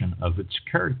expression of its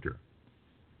character.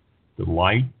 The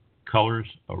light, colors,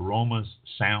 aromas,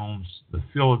 sounds, the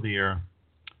feel of the air,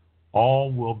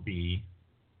 all will be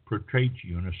portrayed to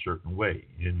you in a certain way.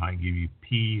 It might give you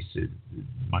peace. It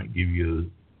might give you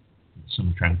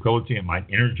some tranquility. It might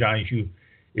energize you.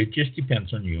 It just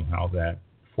depends on you how that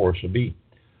forest will be.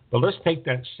 But let's take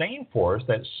that same forest,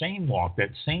 that same walk,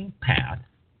 that same path,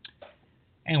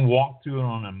 and walk through it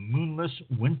on a moonless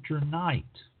winter night.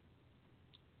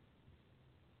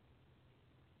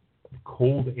 The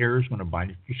cold air is going to bite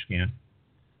at your skin.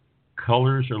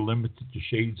 Colors are limited to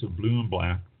shades of blue and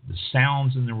black. The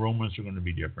sounds and the aromas are going to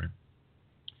be different.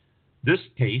 This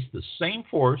case, the same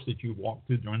forest that you walk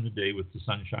through during the day with the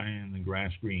sun shining and the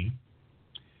grass green,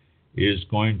 is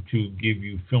going to give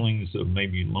you feelings of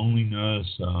maybe loneliness,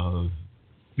 of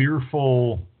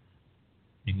fearful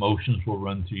emotions will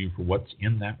run through you for what's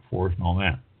in that forest and all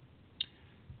that.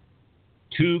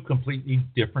 Two completely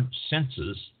different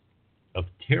senses of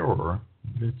terror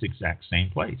in this exact same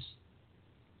place.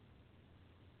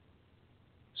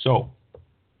 So,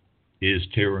 is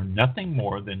terror nothing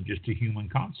more than just a human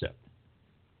concept?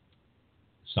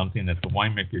 Something that the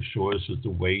winemakers show us is the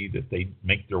way that they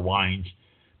make their wines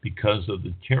because of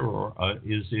the terror.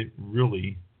 Is it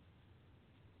really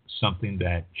something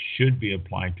that should be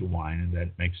applied to wine and that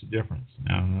makes a difference?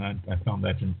 Now, I found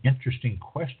that's an interesting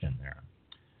question there.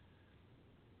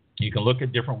 You can look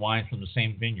at different wines from the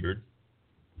same vineyard,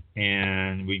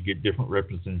 and we get different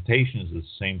representations of the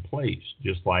same place,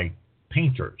 just like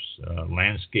painters,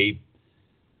 landscape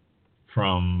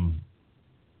from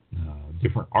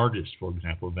different artists, for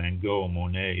example, Van Gogh,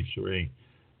 Monet, Seurat.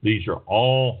 These are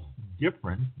all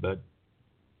different, but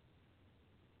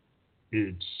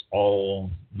it's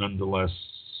all nonetheless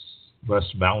less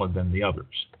valid than the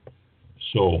others.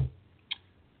 So,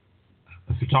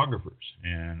 photographers,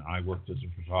 and I worked as a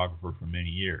photographer for many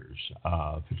years.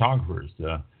 Photographers,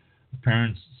 the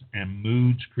appearance and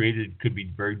moods created could be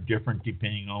very different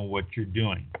depending on what you're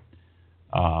doing.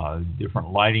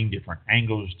 Different lighting, different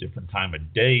angles, different time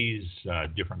of days,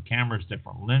 different cameras,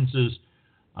 different lenses.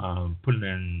 Put it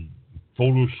in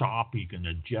Photoshop, you can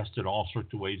adjust it all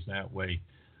sorts of ways that way.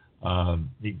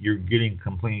 You're getting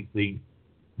completely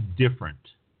different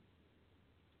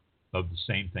of the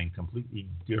same thing, completely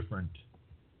different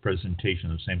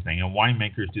presentation of the same thing. And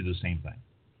winemakers do the same thing.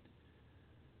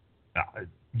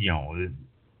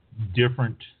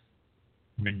 Different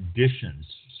renditions,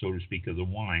 so to speak, of the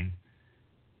wine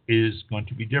is going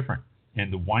to be different.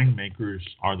 And the winemakers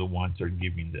are the ones that are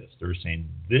giving this. They're saying,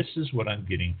 this is what I'm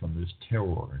getting from this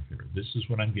terroir here. This is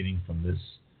what I'm getting from this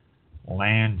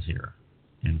land here.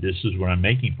 And this is what I'm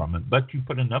making from it. But you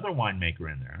put another winemaker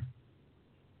in there,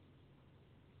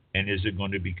 and is it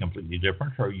going to be completely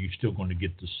different, or are you still going to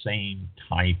get the same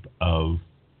type of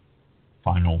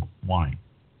final wine?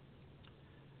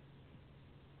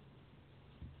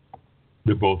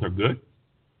 They both are good.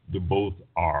 They both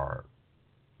are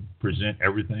present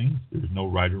everything. There's no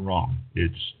right or wrong.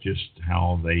 It's just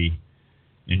how they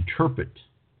interpret,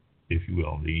 if you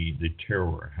will, the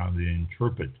terroir, how they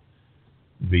interpret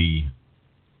the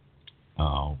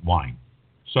wine.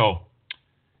 So,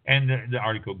 and the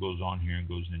article goes on here and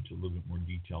goes into a little bit more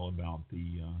detail about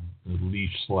the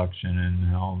leaf selection and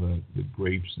how the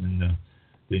grapes, and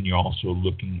then you're also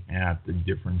looking at the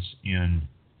difference in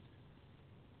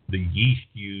the yeast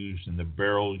used and the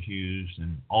barrels used,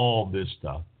 and all this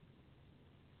stuff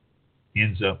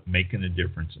ends up making a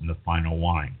difference in the final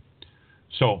wine.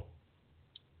 So,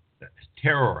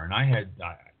 terroir, and I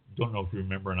don't know if you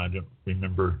remember, and I don't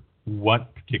remember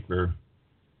what particular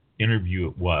interview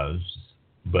it was,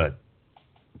 but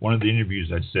one of the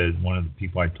interviews I said, one of the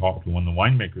people I talked to, one of the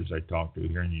winemakers I talked to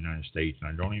here in the United States, and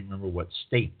I don't even remember what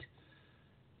state,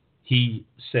 he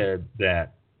said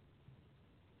that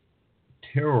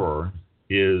terroir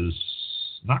is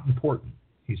not important.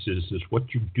 He says it's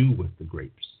what you do with the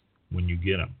grapes when you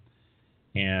get them.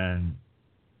 And,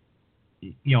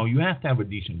 you have to have a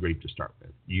decent grape to start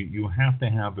with. You have to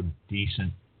have a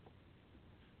decent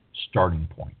starting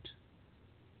point.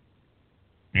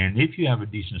 And if you have a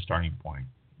decent starting point,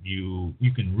 you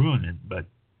can ruin it, but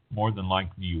more than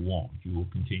likely you won't. You will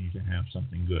continue to have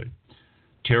something good.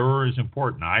 Terroir is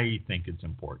important. I think it's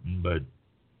important, but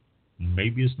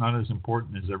maybe it's not as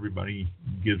important as everybody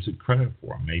gives it credit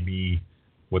for. Maybe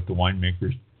what the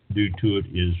winemakers do to it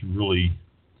is really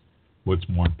what's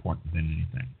more important than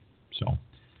anything. So,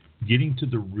 getting to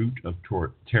the root of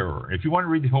terroir. If you want to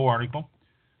read the whole article,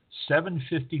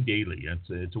 750 Daily.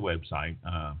 It's a website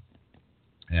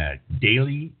at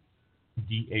daily,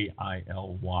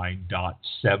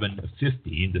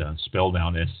 DAILY.750, spelled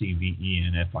out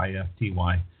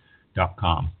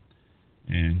SCVENFIFTY.com,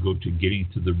 and go to Getting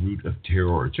to the Root of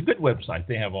Terroir. It's a good website.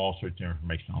 They have all sorts of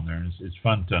information on there, and it's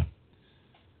fun to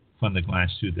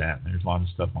glance through that. There's a lot of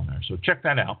stuff on there. So check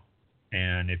that out.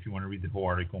 And if you want to read the whole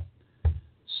article,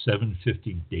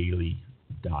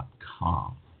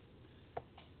 750daily.com.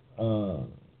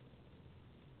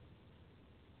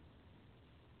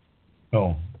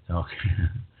 Okay.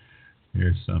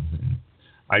 Here's something.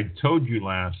 I told you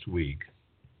last week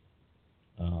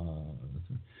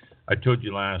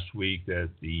that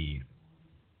the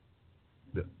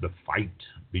the fight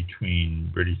between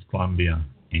British Columbia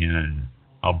and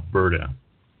Alberta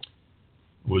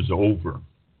was over.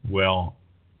 Well,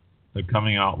 they're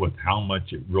coming out with how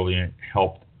much it really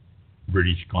helped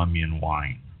British Columbian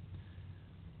wine.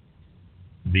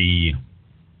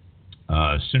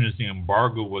 As soon as the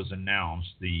embargo was announced,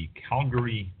 the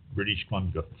Calgary, British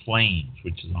Columbia Flames,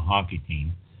 which is a hockey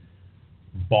team,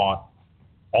 bought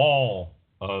all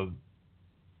of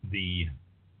the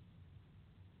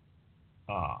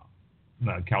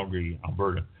Calgary,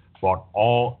 Alberta, bought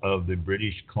all of the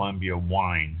British Columbia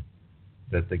wine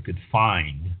that they could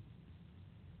find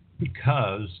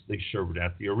because they served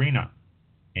at the arena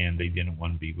and they didn't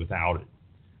want to be without it.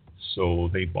 So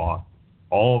they bought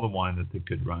all the wine that they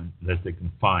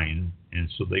could find, and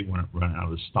so they wouldn't run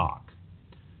out of stock.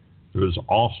 There was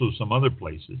also some other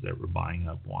places that were buying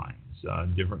up wines,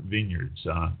 different vineyards,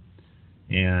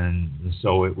 and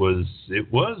so it was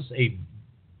a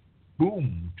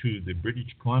boom to the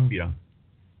British Columbia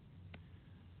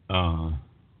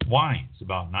wines.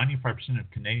 About 95% of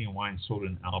Canadian wine sold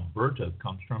in Alberta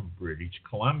comes from British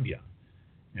Columbia.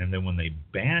 And then when they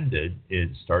banned it,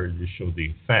 it started to show the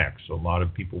effects. So a lot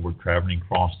of people were traveling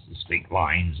across the state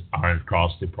lines, or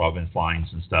across the province lines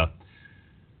and stuff,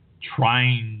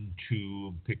 trying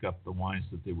to pick up the wines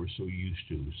that they were so used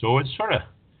to. So it sort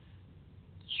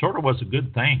of was a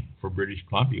good thing for British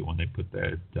Columbia when they put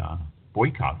that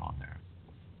boycott on there.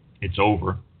 It's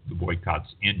over. The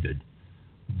boycott's ended.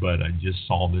 But I just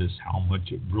saw this, how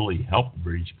much it really helped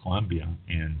British Columbia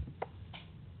and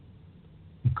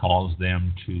caused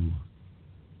them to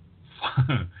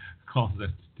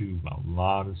do a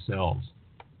lot of sales.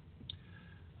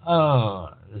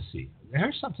 Let's see.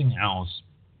 Here's something else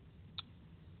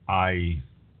I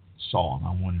saw and I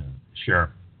want to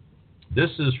share. This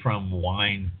is from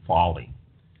Wine Folly.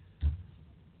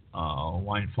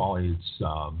 Wine Folly, it's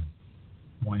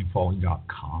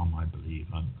winefolly.com, I believe.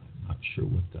 I'm not sure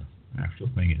what the actual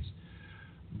thing is.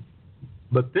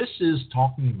 But this is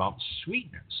talking about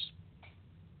sweetness.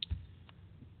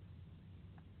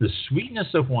 The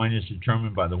sweetness of wine is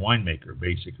determined by the winemaker,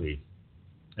 basically.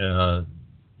 You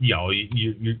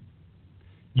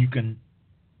can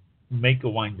make a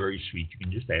wine very sweet. You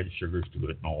can just add sugars to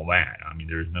it and all that. I mean,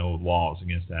 there's no laws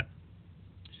against that.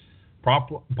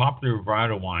 Popular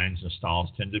varietal wines and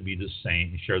styles tend to be the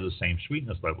same, share the same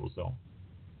sweetness levels, though.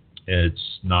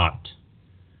 It's not.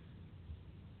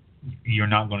 You're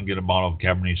not going to get a bottle of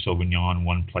Cabernet Sauvignon in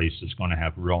one place that's going to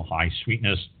have real high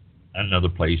sweetness, and another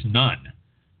place none.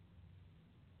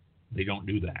 They don't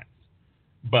do that.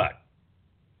 But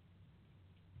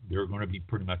they're going to be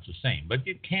pretty much the same. But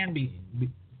it can be,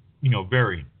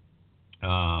 vary.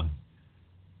 A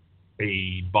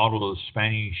bottle of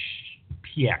Spanish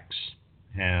PX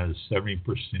has 70%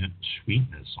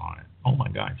 sweetness on it. Oh my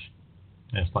gosh.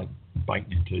 That's like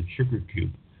biting into a sugar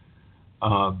cube.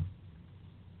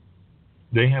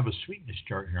 They have a sweetness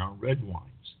chart here on red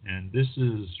wines. And this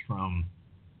is from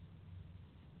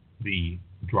the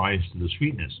driest to the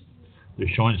sweetness. They're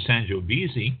showing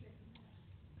Sangiovese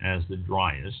as the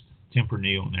driest,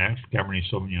 Tempranillo next, Cabernet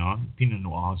Sauvignon, Pinot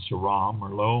Noir, Syrah,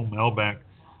 Merlot, Malbec,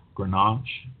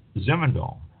 Grenache,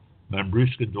 Zinfandel,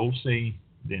 Lambrusco Dulce,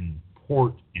 then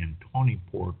Port and Tawny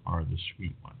Port are the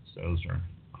sweet ones. Those are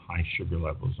high sugar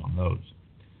levels on those.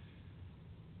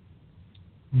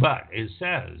 But it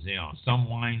says, some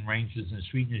wine ranges in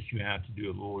sweetness, you have to do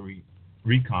a little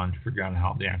recon to figure out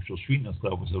how the actual sweetness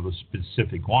levels of a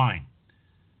specific wine.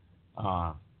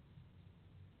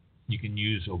 You can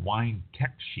use a wine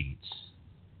text sheets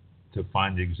to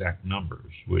find the exact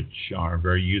numbers, which are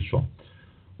very useful.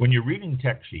 When you're reading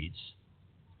text sheets,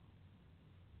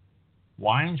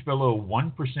 wines below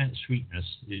 1% sweetness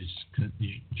is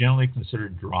generally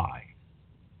considered dry.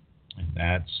 And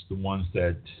that's the ones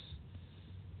that,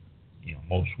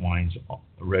 most wines,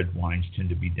 red wines, tend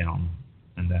to be down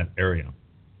in that area.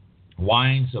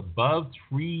 Wines above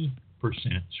 3%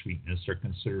 sweetness are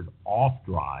considered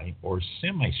off-dry or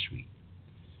semi-sweet.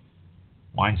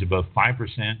 Wines above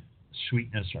 5%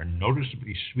 sweetness are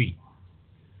noticeably sweet.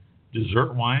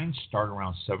 Dessert wines start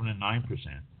around 7 and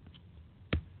 9%.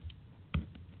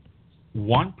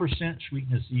 1%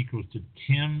 sweetness equals to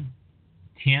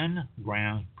 10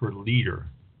 grams per liter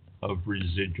of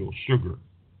residual sugar,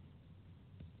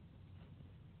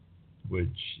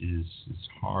 which is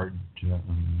hard to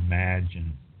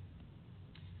imagine.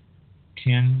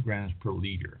 10 grams per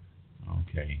liter.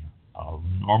 Okay. A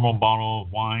normal bottle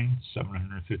of wine,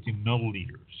 750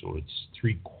 milliliters, so it's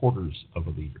 3/4 of a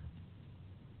liter.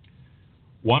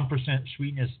 1%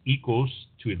 sweetness equals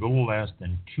to a little less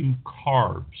than 2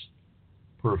 carbs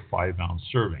per 5-ounce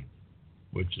serving.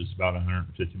 which is about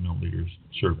 150 milliliters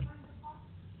serving.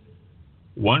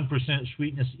 1%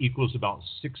 sweetness equals about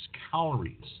 6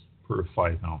 calories per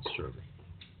 5-ounce serving.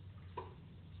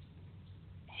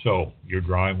 So your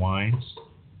dry wines,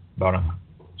 about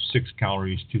 6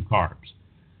 calories, 2 carbs.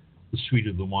 The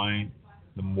sweeter the wine,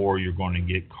 the more you're going to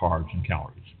get carbs and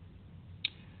calories.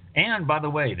 And by the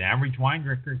way, the average wine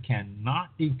drinker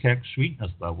cannot detect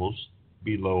sweetness levels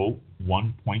below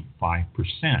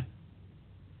 1.5%.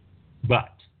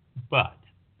 But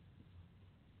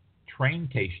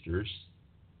trained tasters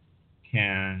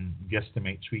can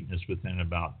guesstimate sweetness within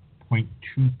about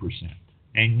 0.2%.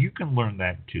 And you can learn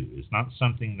that too. It's not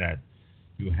something that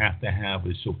you have to have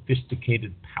a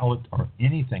sophisticated palate or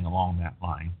anything along that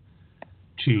line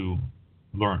to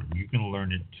learn. You can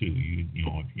learn it too. You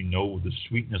know, if you know the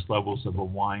sweetness levels of a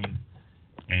wine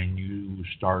and you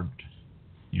start,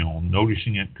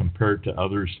 noticing it compared to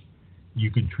others,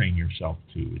 you can train yourself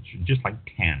too. It's just like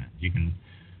tannins. You can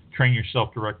train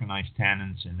yourself to recognize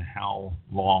tannins and how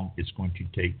long it's going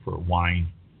to take for a wine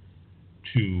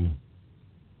to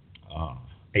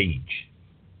age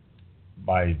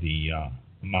by the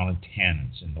amount of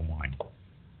tannins in the wine.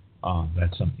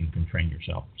 That's something you can train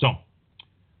yourself. So,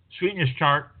 sweetness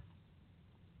chart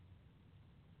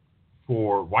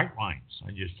for white wines.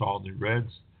 I just saw the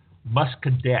reds.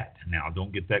 Muscadet. Now,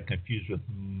 don't get that confused with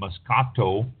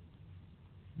Moscato,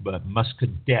 but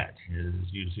Muscadet is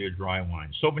usually a dry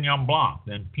wine. Sauvignon Blanc,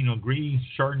 then Pinot Gris,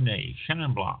 Chardonnay,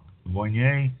 Chenin Blanc,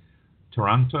 Viognier,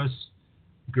 Tarantos,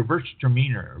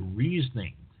 Gewürztraminer,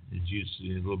 Riesling is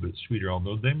usually a little bit sweeter,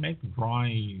 although they make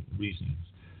dry Rieslings.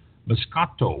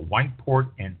 Moscato, white port,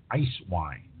 and ice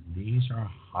wine. These are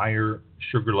higher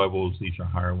sugar levels. These are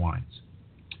higher wines.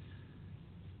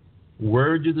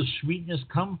 Where did the sweetness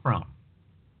come from?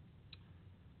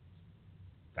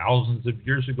 Thousands of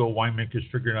years ago, winemakers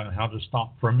figured out how to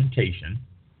stop fermentation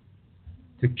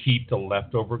to keep the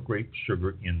leftover grape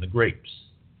sugar in the grapes.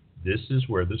 This is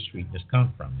where the sweetness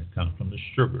comes from. It comes from the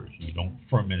sugars. You don't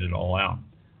ferment it all out.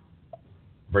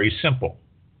 Very simple.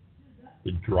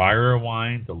 The drier a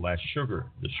wine, the less sugar.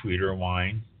 The sweeter a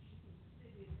wine,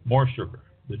 more sugar.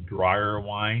 The drier a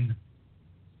wine,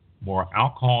 more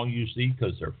alcohol usually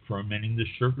because they're fermenting the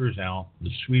sugars out.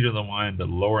 The sweeter the wine, the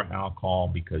lower alcohol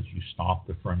because you stop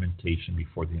the fermentation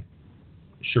before the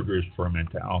sugars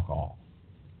ferment to alcohol.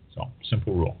 So,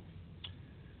 simple rule.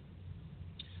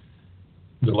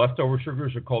 The leftover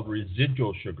sugars are called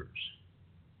residual sugars.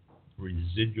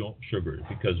 Residual sugars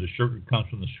because the sugar comes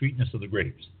from the sweetness of the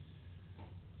grapes.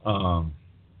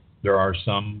 There are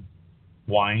some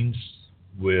wines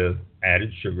with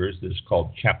added sugars that's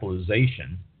called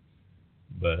chapelization,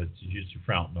 but it's usually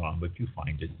frowned on, but you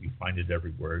find it. You find it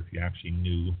everywhere. If you actually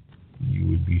knew, you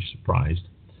would be surprised.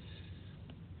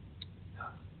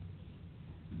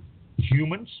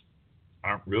 Humans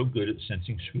aren't real good at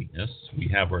sensing sweetness. We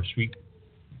have our sweet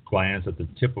glands at the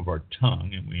tip of our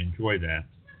tongue, and we enjoy that.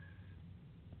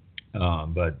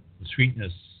 But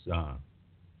sweetness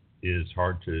is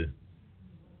hard to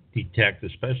detect,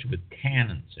 especially with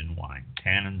tannins in wine.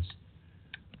 Tannins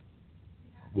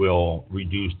will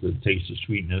reduce the taste of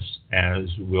sweetness, as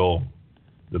will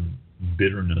the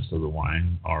bitterness of the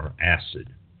wine or acid.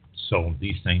 So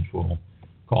these things will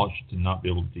cause you to not be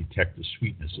able to detect the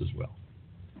sweetness as well.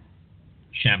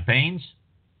 Champagnes.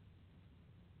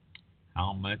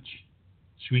 How much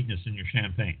sweetness in your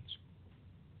champagnes?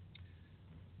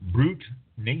 Brut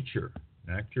Nature.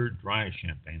 Nectar dry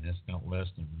champagne. That's got less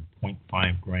than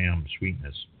 0.5 gram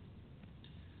sweetness.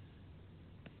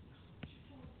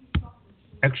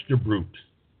 Extra Brut.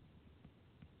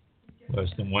 Less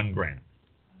than 1 gram.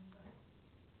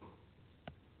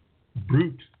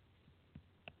 Brut.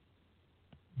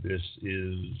 This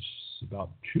is about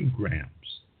 2 grams.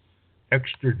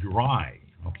 Extra Dry.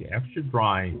 Okay, Extra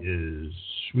Dry is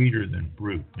sweeter than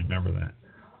Brut. Remember that.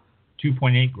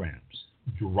 2.8 grams.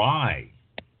 Dry.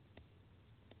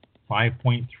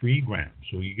 5.3 grams.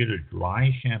 So you get a dry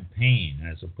champagne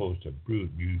as opposed to Brut.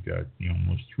 You got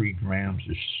almost 3 grams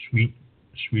of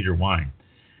sweeter wine.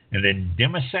 And then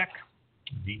Demisec,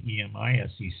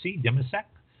 D-E-M-I-S-E-C, Demisec,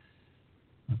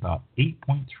 about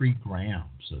 8.3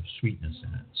 grams of sweetness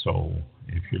in it. So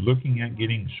if you're looking at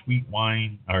getting sweet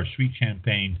wine or sweet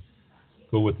champagne,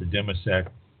 go with the Demisec.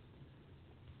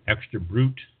 Extra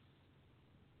Brut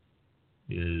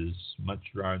is much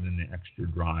drier than the Extra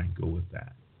Dry. Go with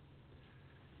that.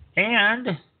 And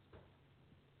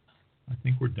I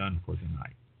think we're done for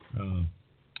tonight.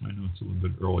 I know it's a little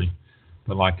bit early,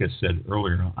 but like I said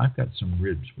earlier, I've got some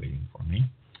ribs waiting for me.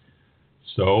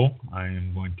 So I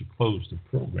am going to close the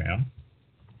program.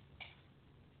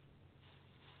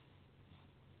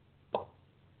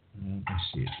 Let me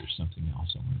see if there's something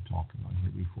else I want to talk about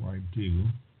here before I do.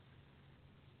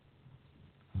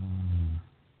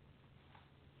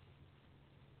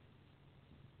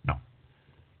 No.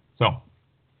 So,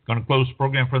 going to close the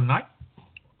program for the night.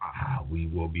 We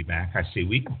will be back. I say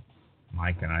we.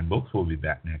 Mike and I both will be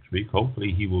back next week.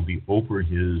 Hopefully he will be over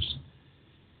his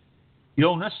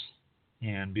illness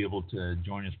and be able to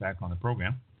join us back on the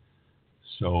program.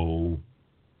 So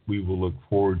we will look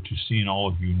forward to seeing all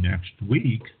of you next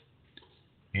week.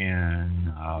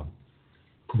 And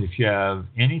if you have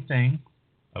anything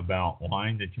about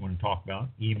wine that you want to talk about,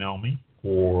 email me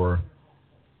or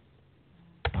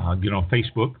get on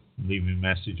Facebook, leave me a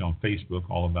message on Facebook,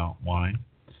 All About Wine.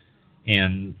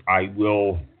 And I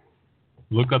will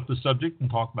look up the subject and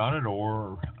talk about it,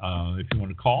 or if you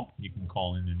want to call, you can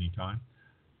call in anytime.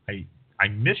 I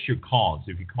miss your calls.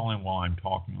 If you call in while I'm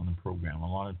talking on the program,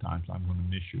 a lot of times I'm going to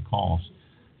miss your calls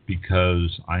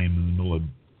because I am in the middle of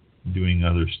doing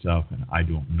other stuff and I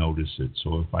don't notice it.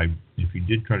 So if you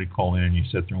did try to call in and you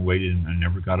sat there and waited and I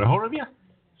never got a hold of you,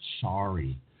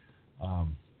 sorry.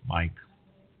 Mike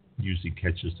usually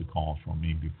catches the calls for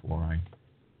me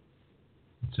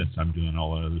since I'm doing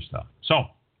all that other stuff. So,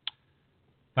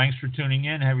 thanks for tuning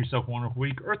in. Have yourself a wonderful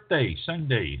week. Earth Day,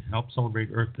 Sunday. Help celebrate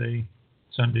Earth Day,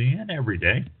 Sunday and every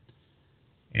day.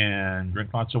 And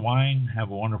drink lots of wine.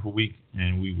 Have a wonderful week.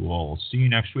 And we will see you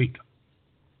next week.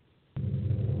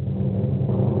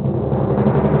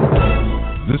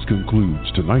 This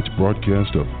concludes tonight's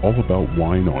broadcast of All About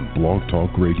Wine on Blog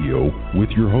Talk Radio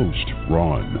with your host,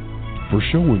 Ron. For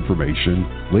show information,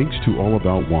 links to All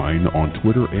About Wine on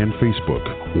Twitter and Facebook,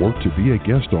 or to be a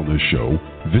guest on this show,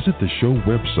 visit the show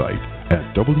website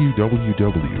at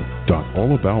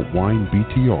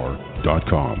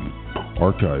www.allaboutwinebtr.com.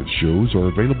 Archive shows are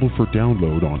available for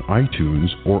download on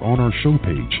iTunes or on our show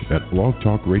page at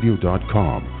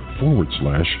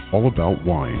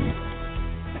blogtalkradio.com/allaboutwine.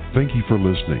 Thank you for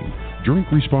listening. Drink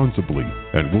responsibly,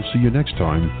 and we'll see you next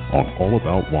time on All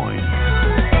About Wine.